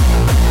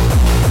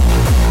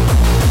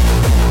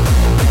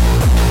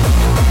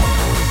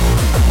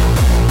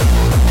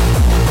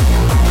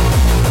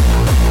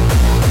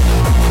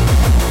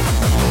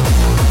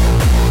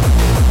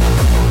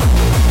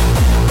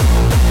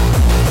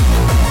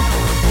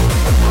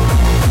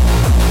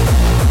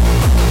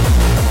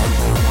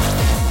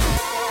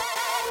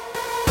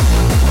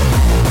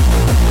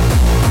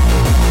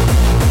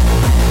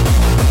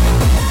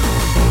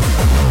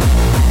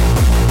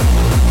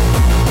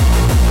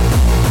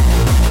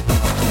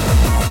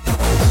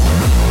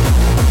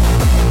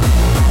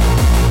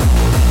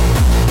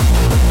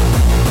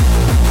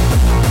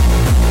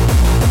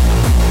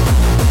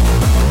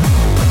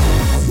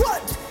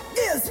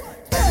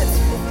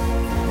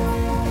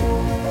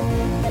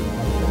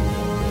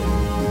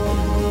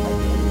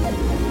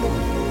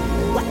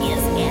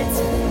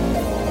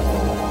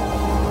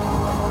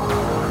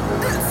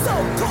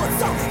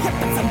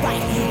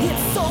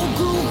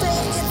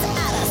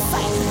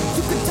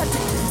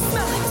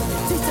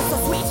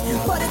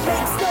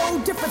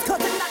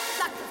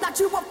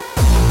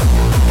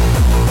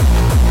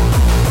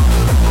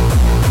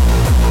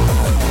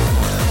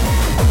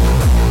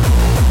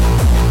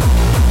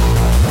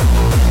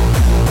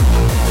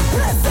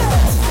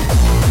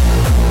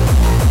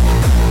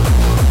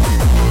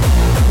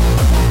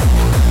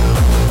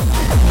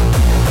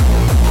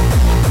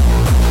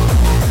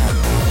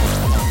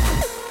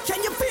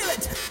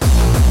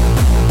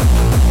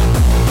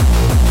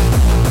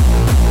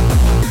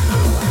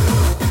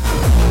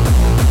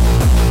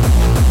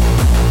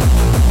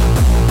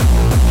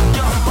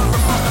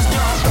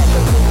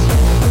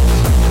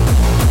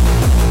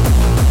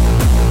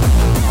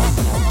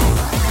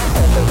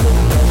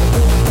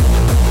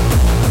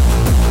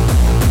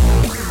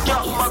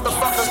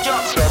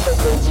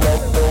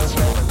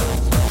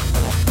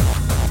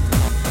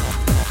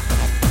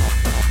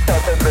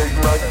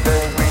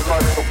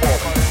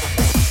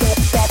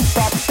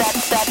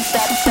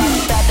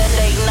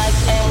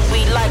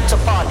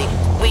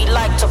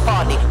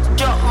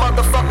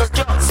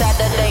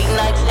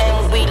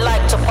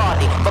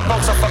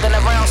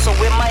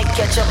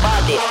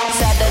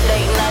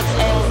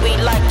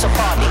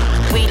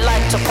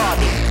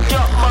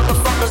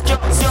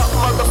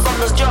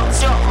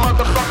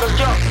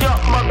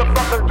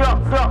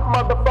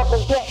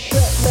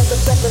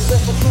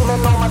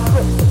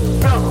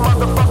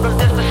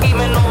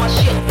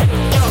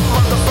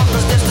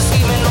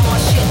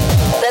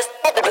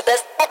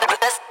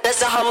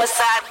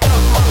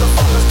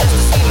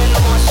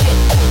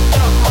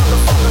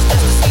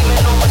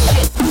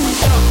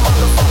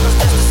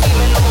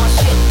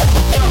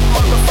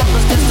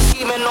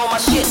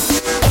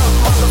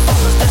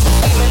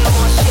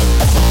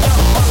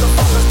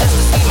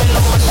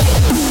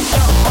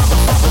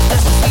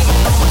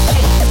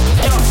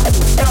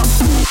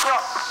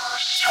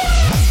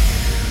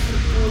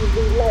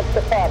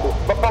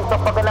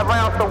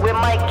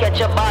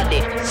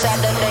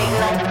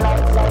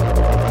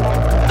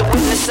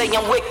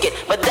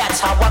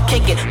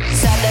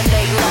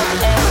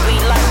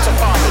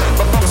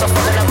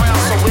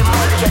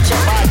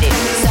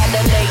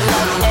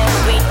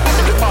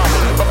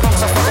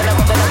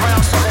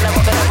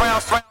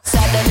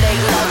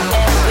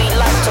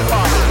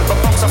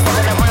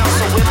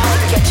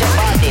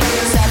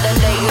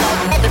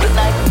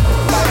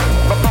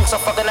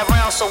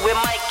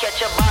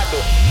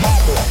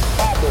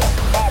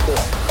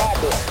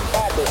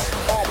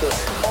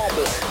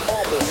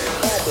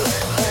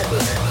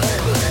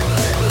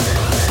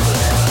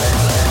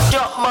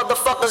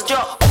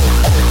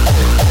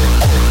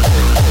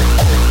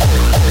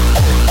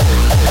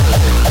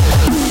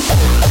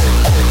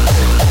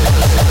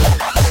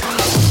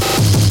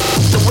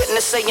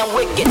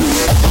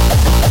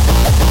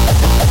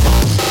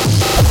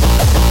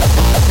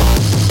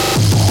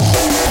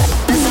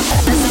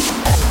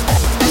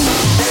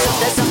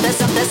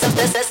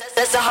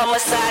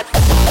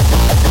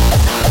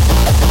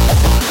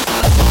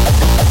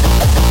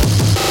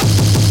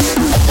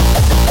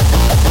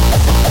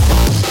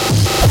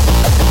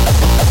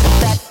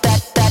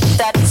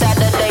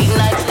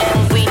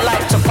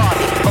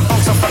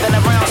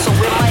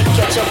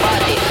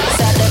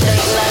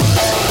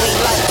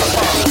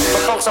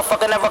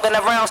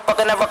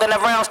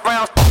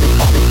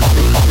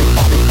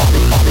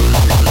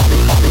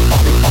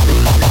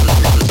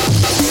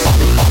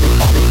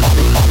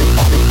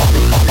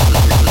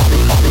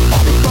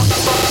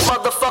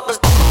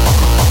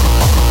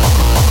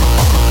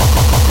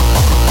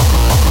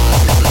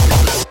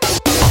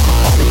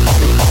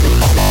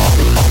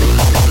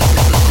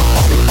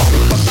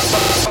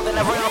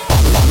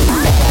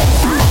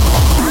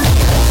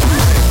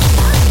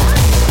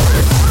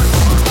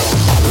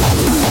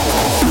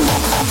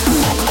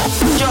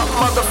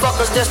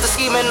 Just the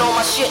scheming on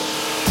my shit.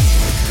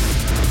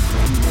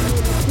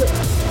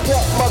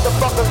 Walk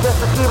motherfuckers, that's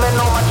the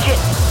scheming on my shit.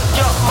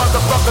 Jump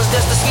motherfuckers,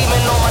 that's the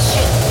scheming on my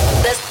shit.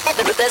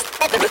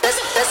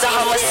 That's a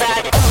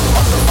homicide.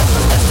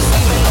 Motherfuckers, that's the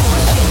scheming on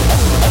my shit.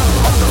 Jump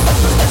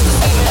motherfuckers, that's the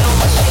scheming on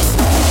my shit.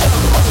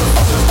 Jump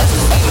motherfuckers, that's the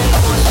scheming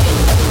on my shit.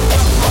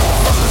 Jump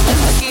motherfuckers,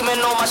 that's the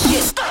scheming on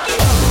my shit.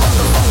 Jump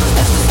motherfuckers,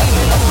 that's the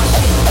scheming on my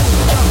shit.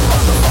 Jump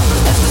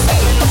motherfuckers, that's the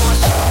scheming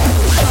on my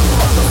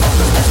shit. Jump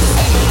motherfuckers, that's the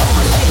scheming on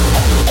my shit.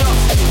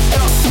 Jump.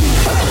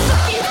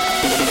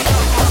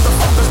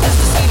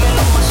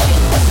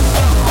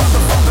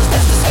 Motherfuckers,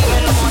 that's the scheming on my shit. Jump motherfuckers, that's the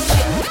scheming on my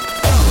shit.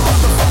 Jump motherfuckers,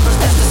 that's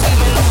the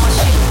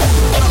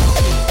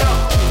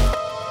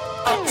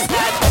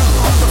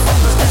scheming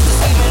on my shit. Motherfuckers, that's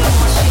the scheming on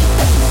my shit.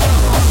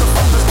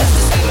 Motherfuckers, that's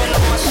the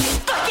scheming on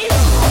my shit.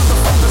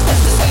 Motherfuckers,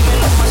 that's the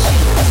scheming on my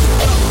shit.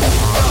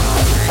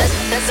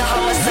 That's a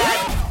homicide.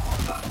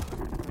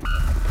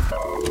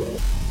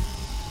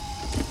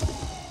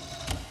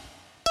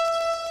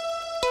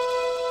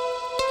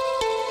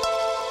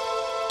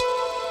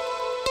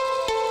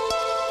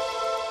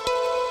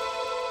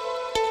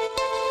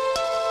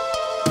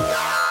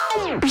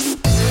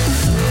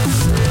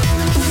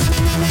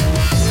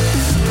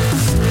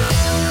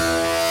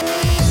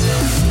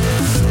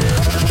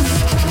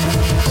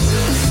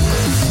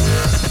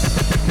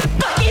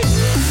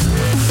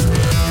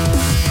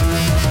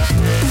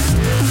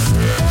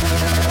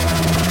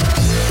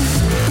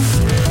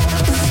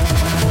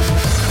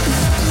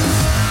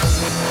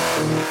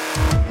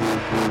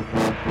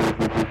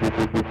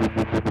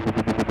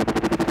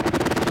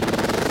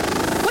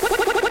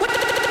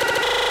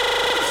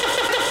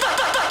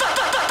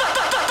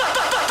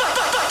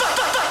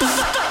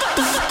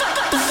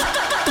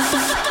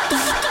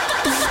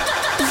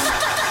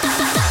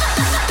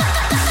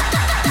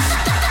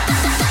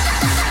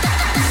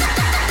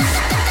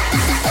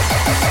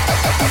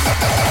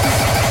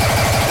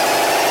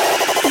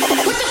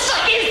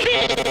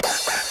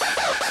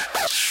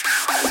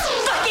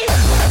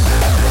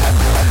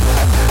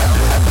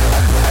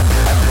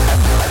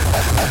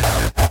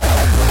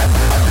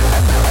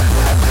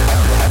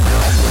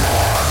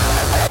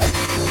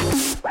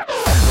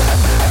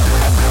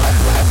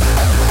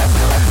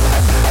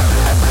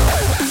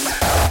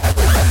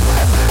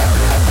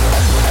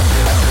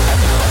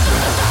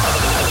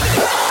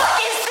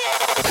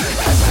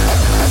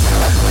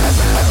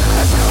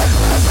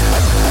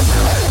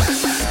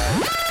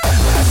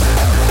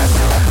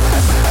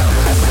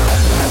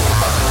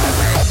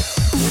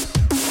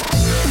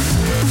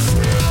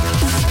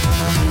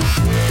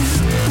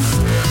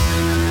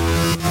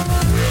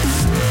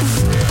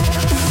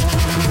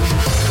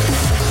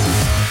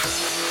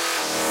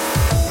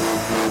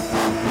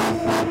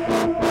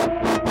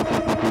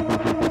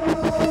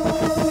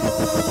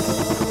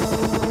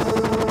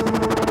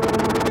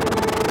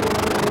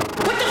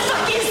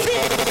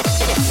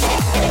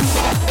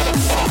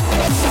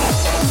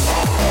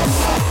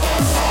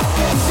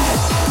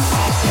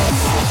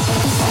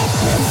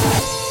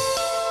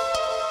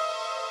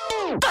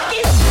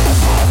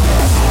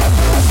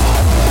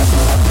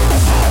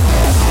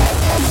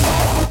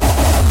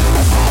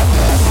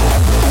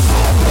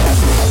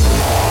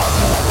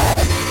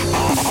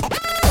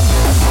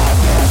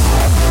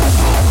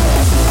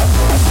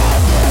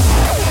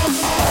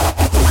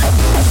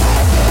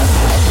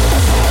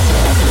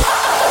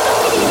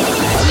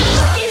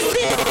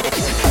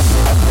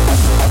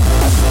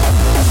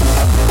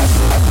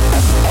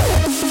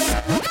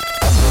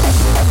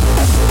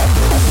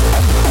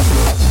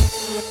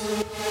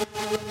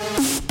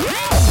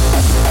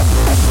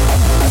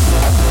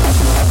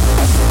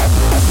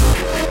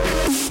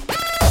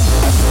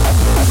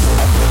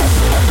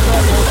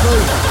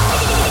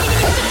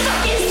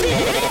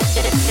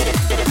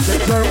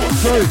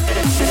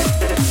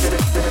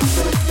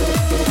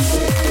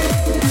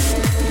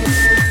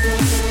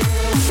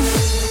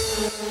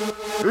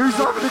 Who's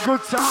having a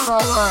good time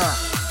out there?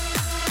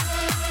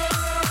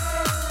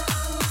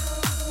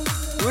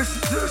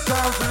 Listen to the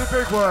sounds of the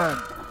big one.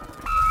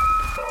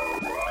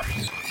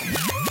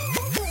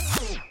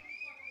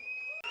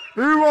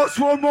 Who wants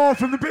one more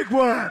from the big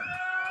one?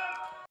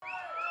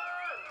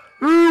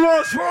 Who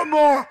wants one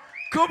more?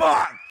 Come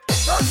on!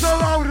 That's not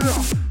loud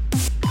enough!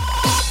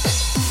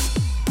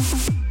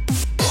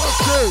 Let's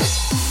do!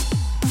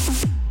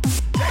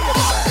 Take it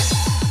back!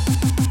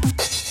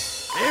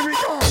 Here we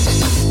go!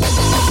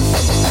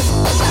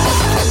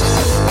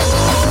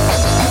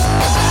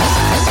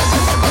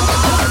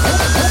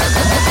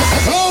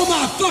 Oh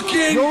my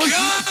fucking God!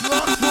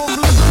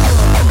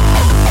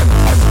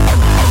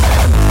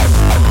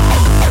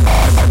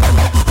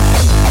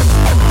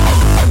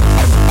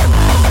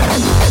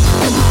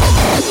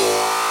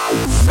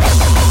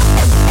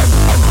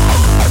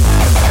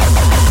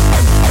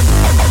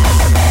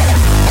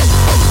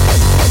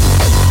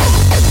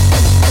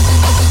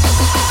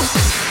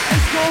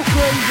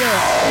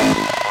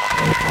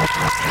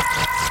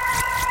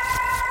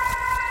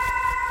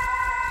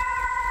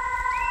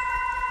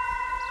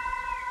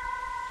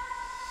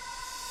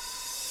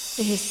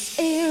 This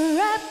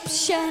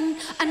eruption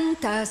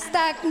under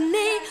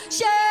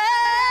stagnation,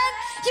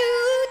 you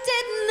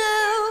didn't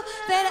know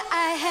that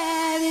I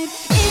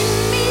haven't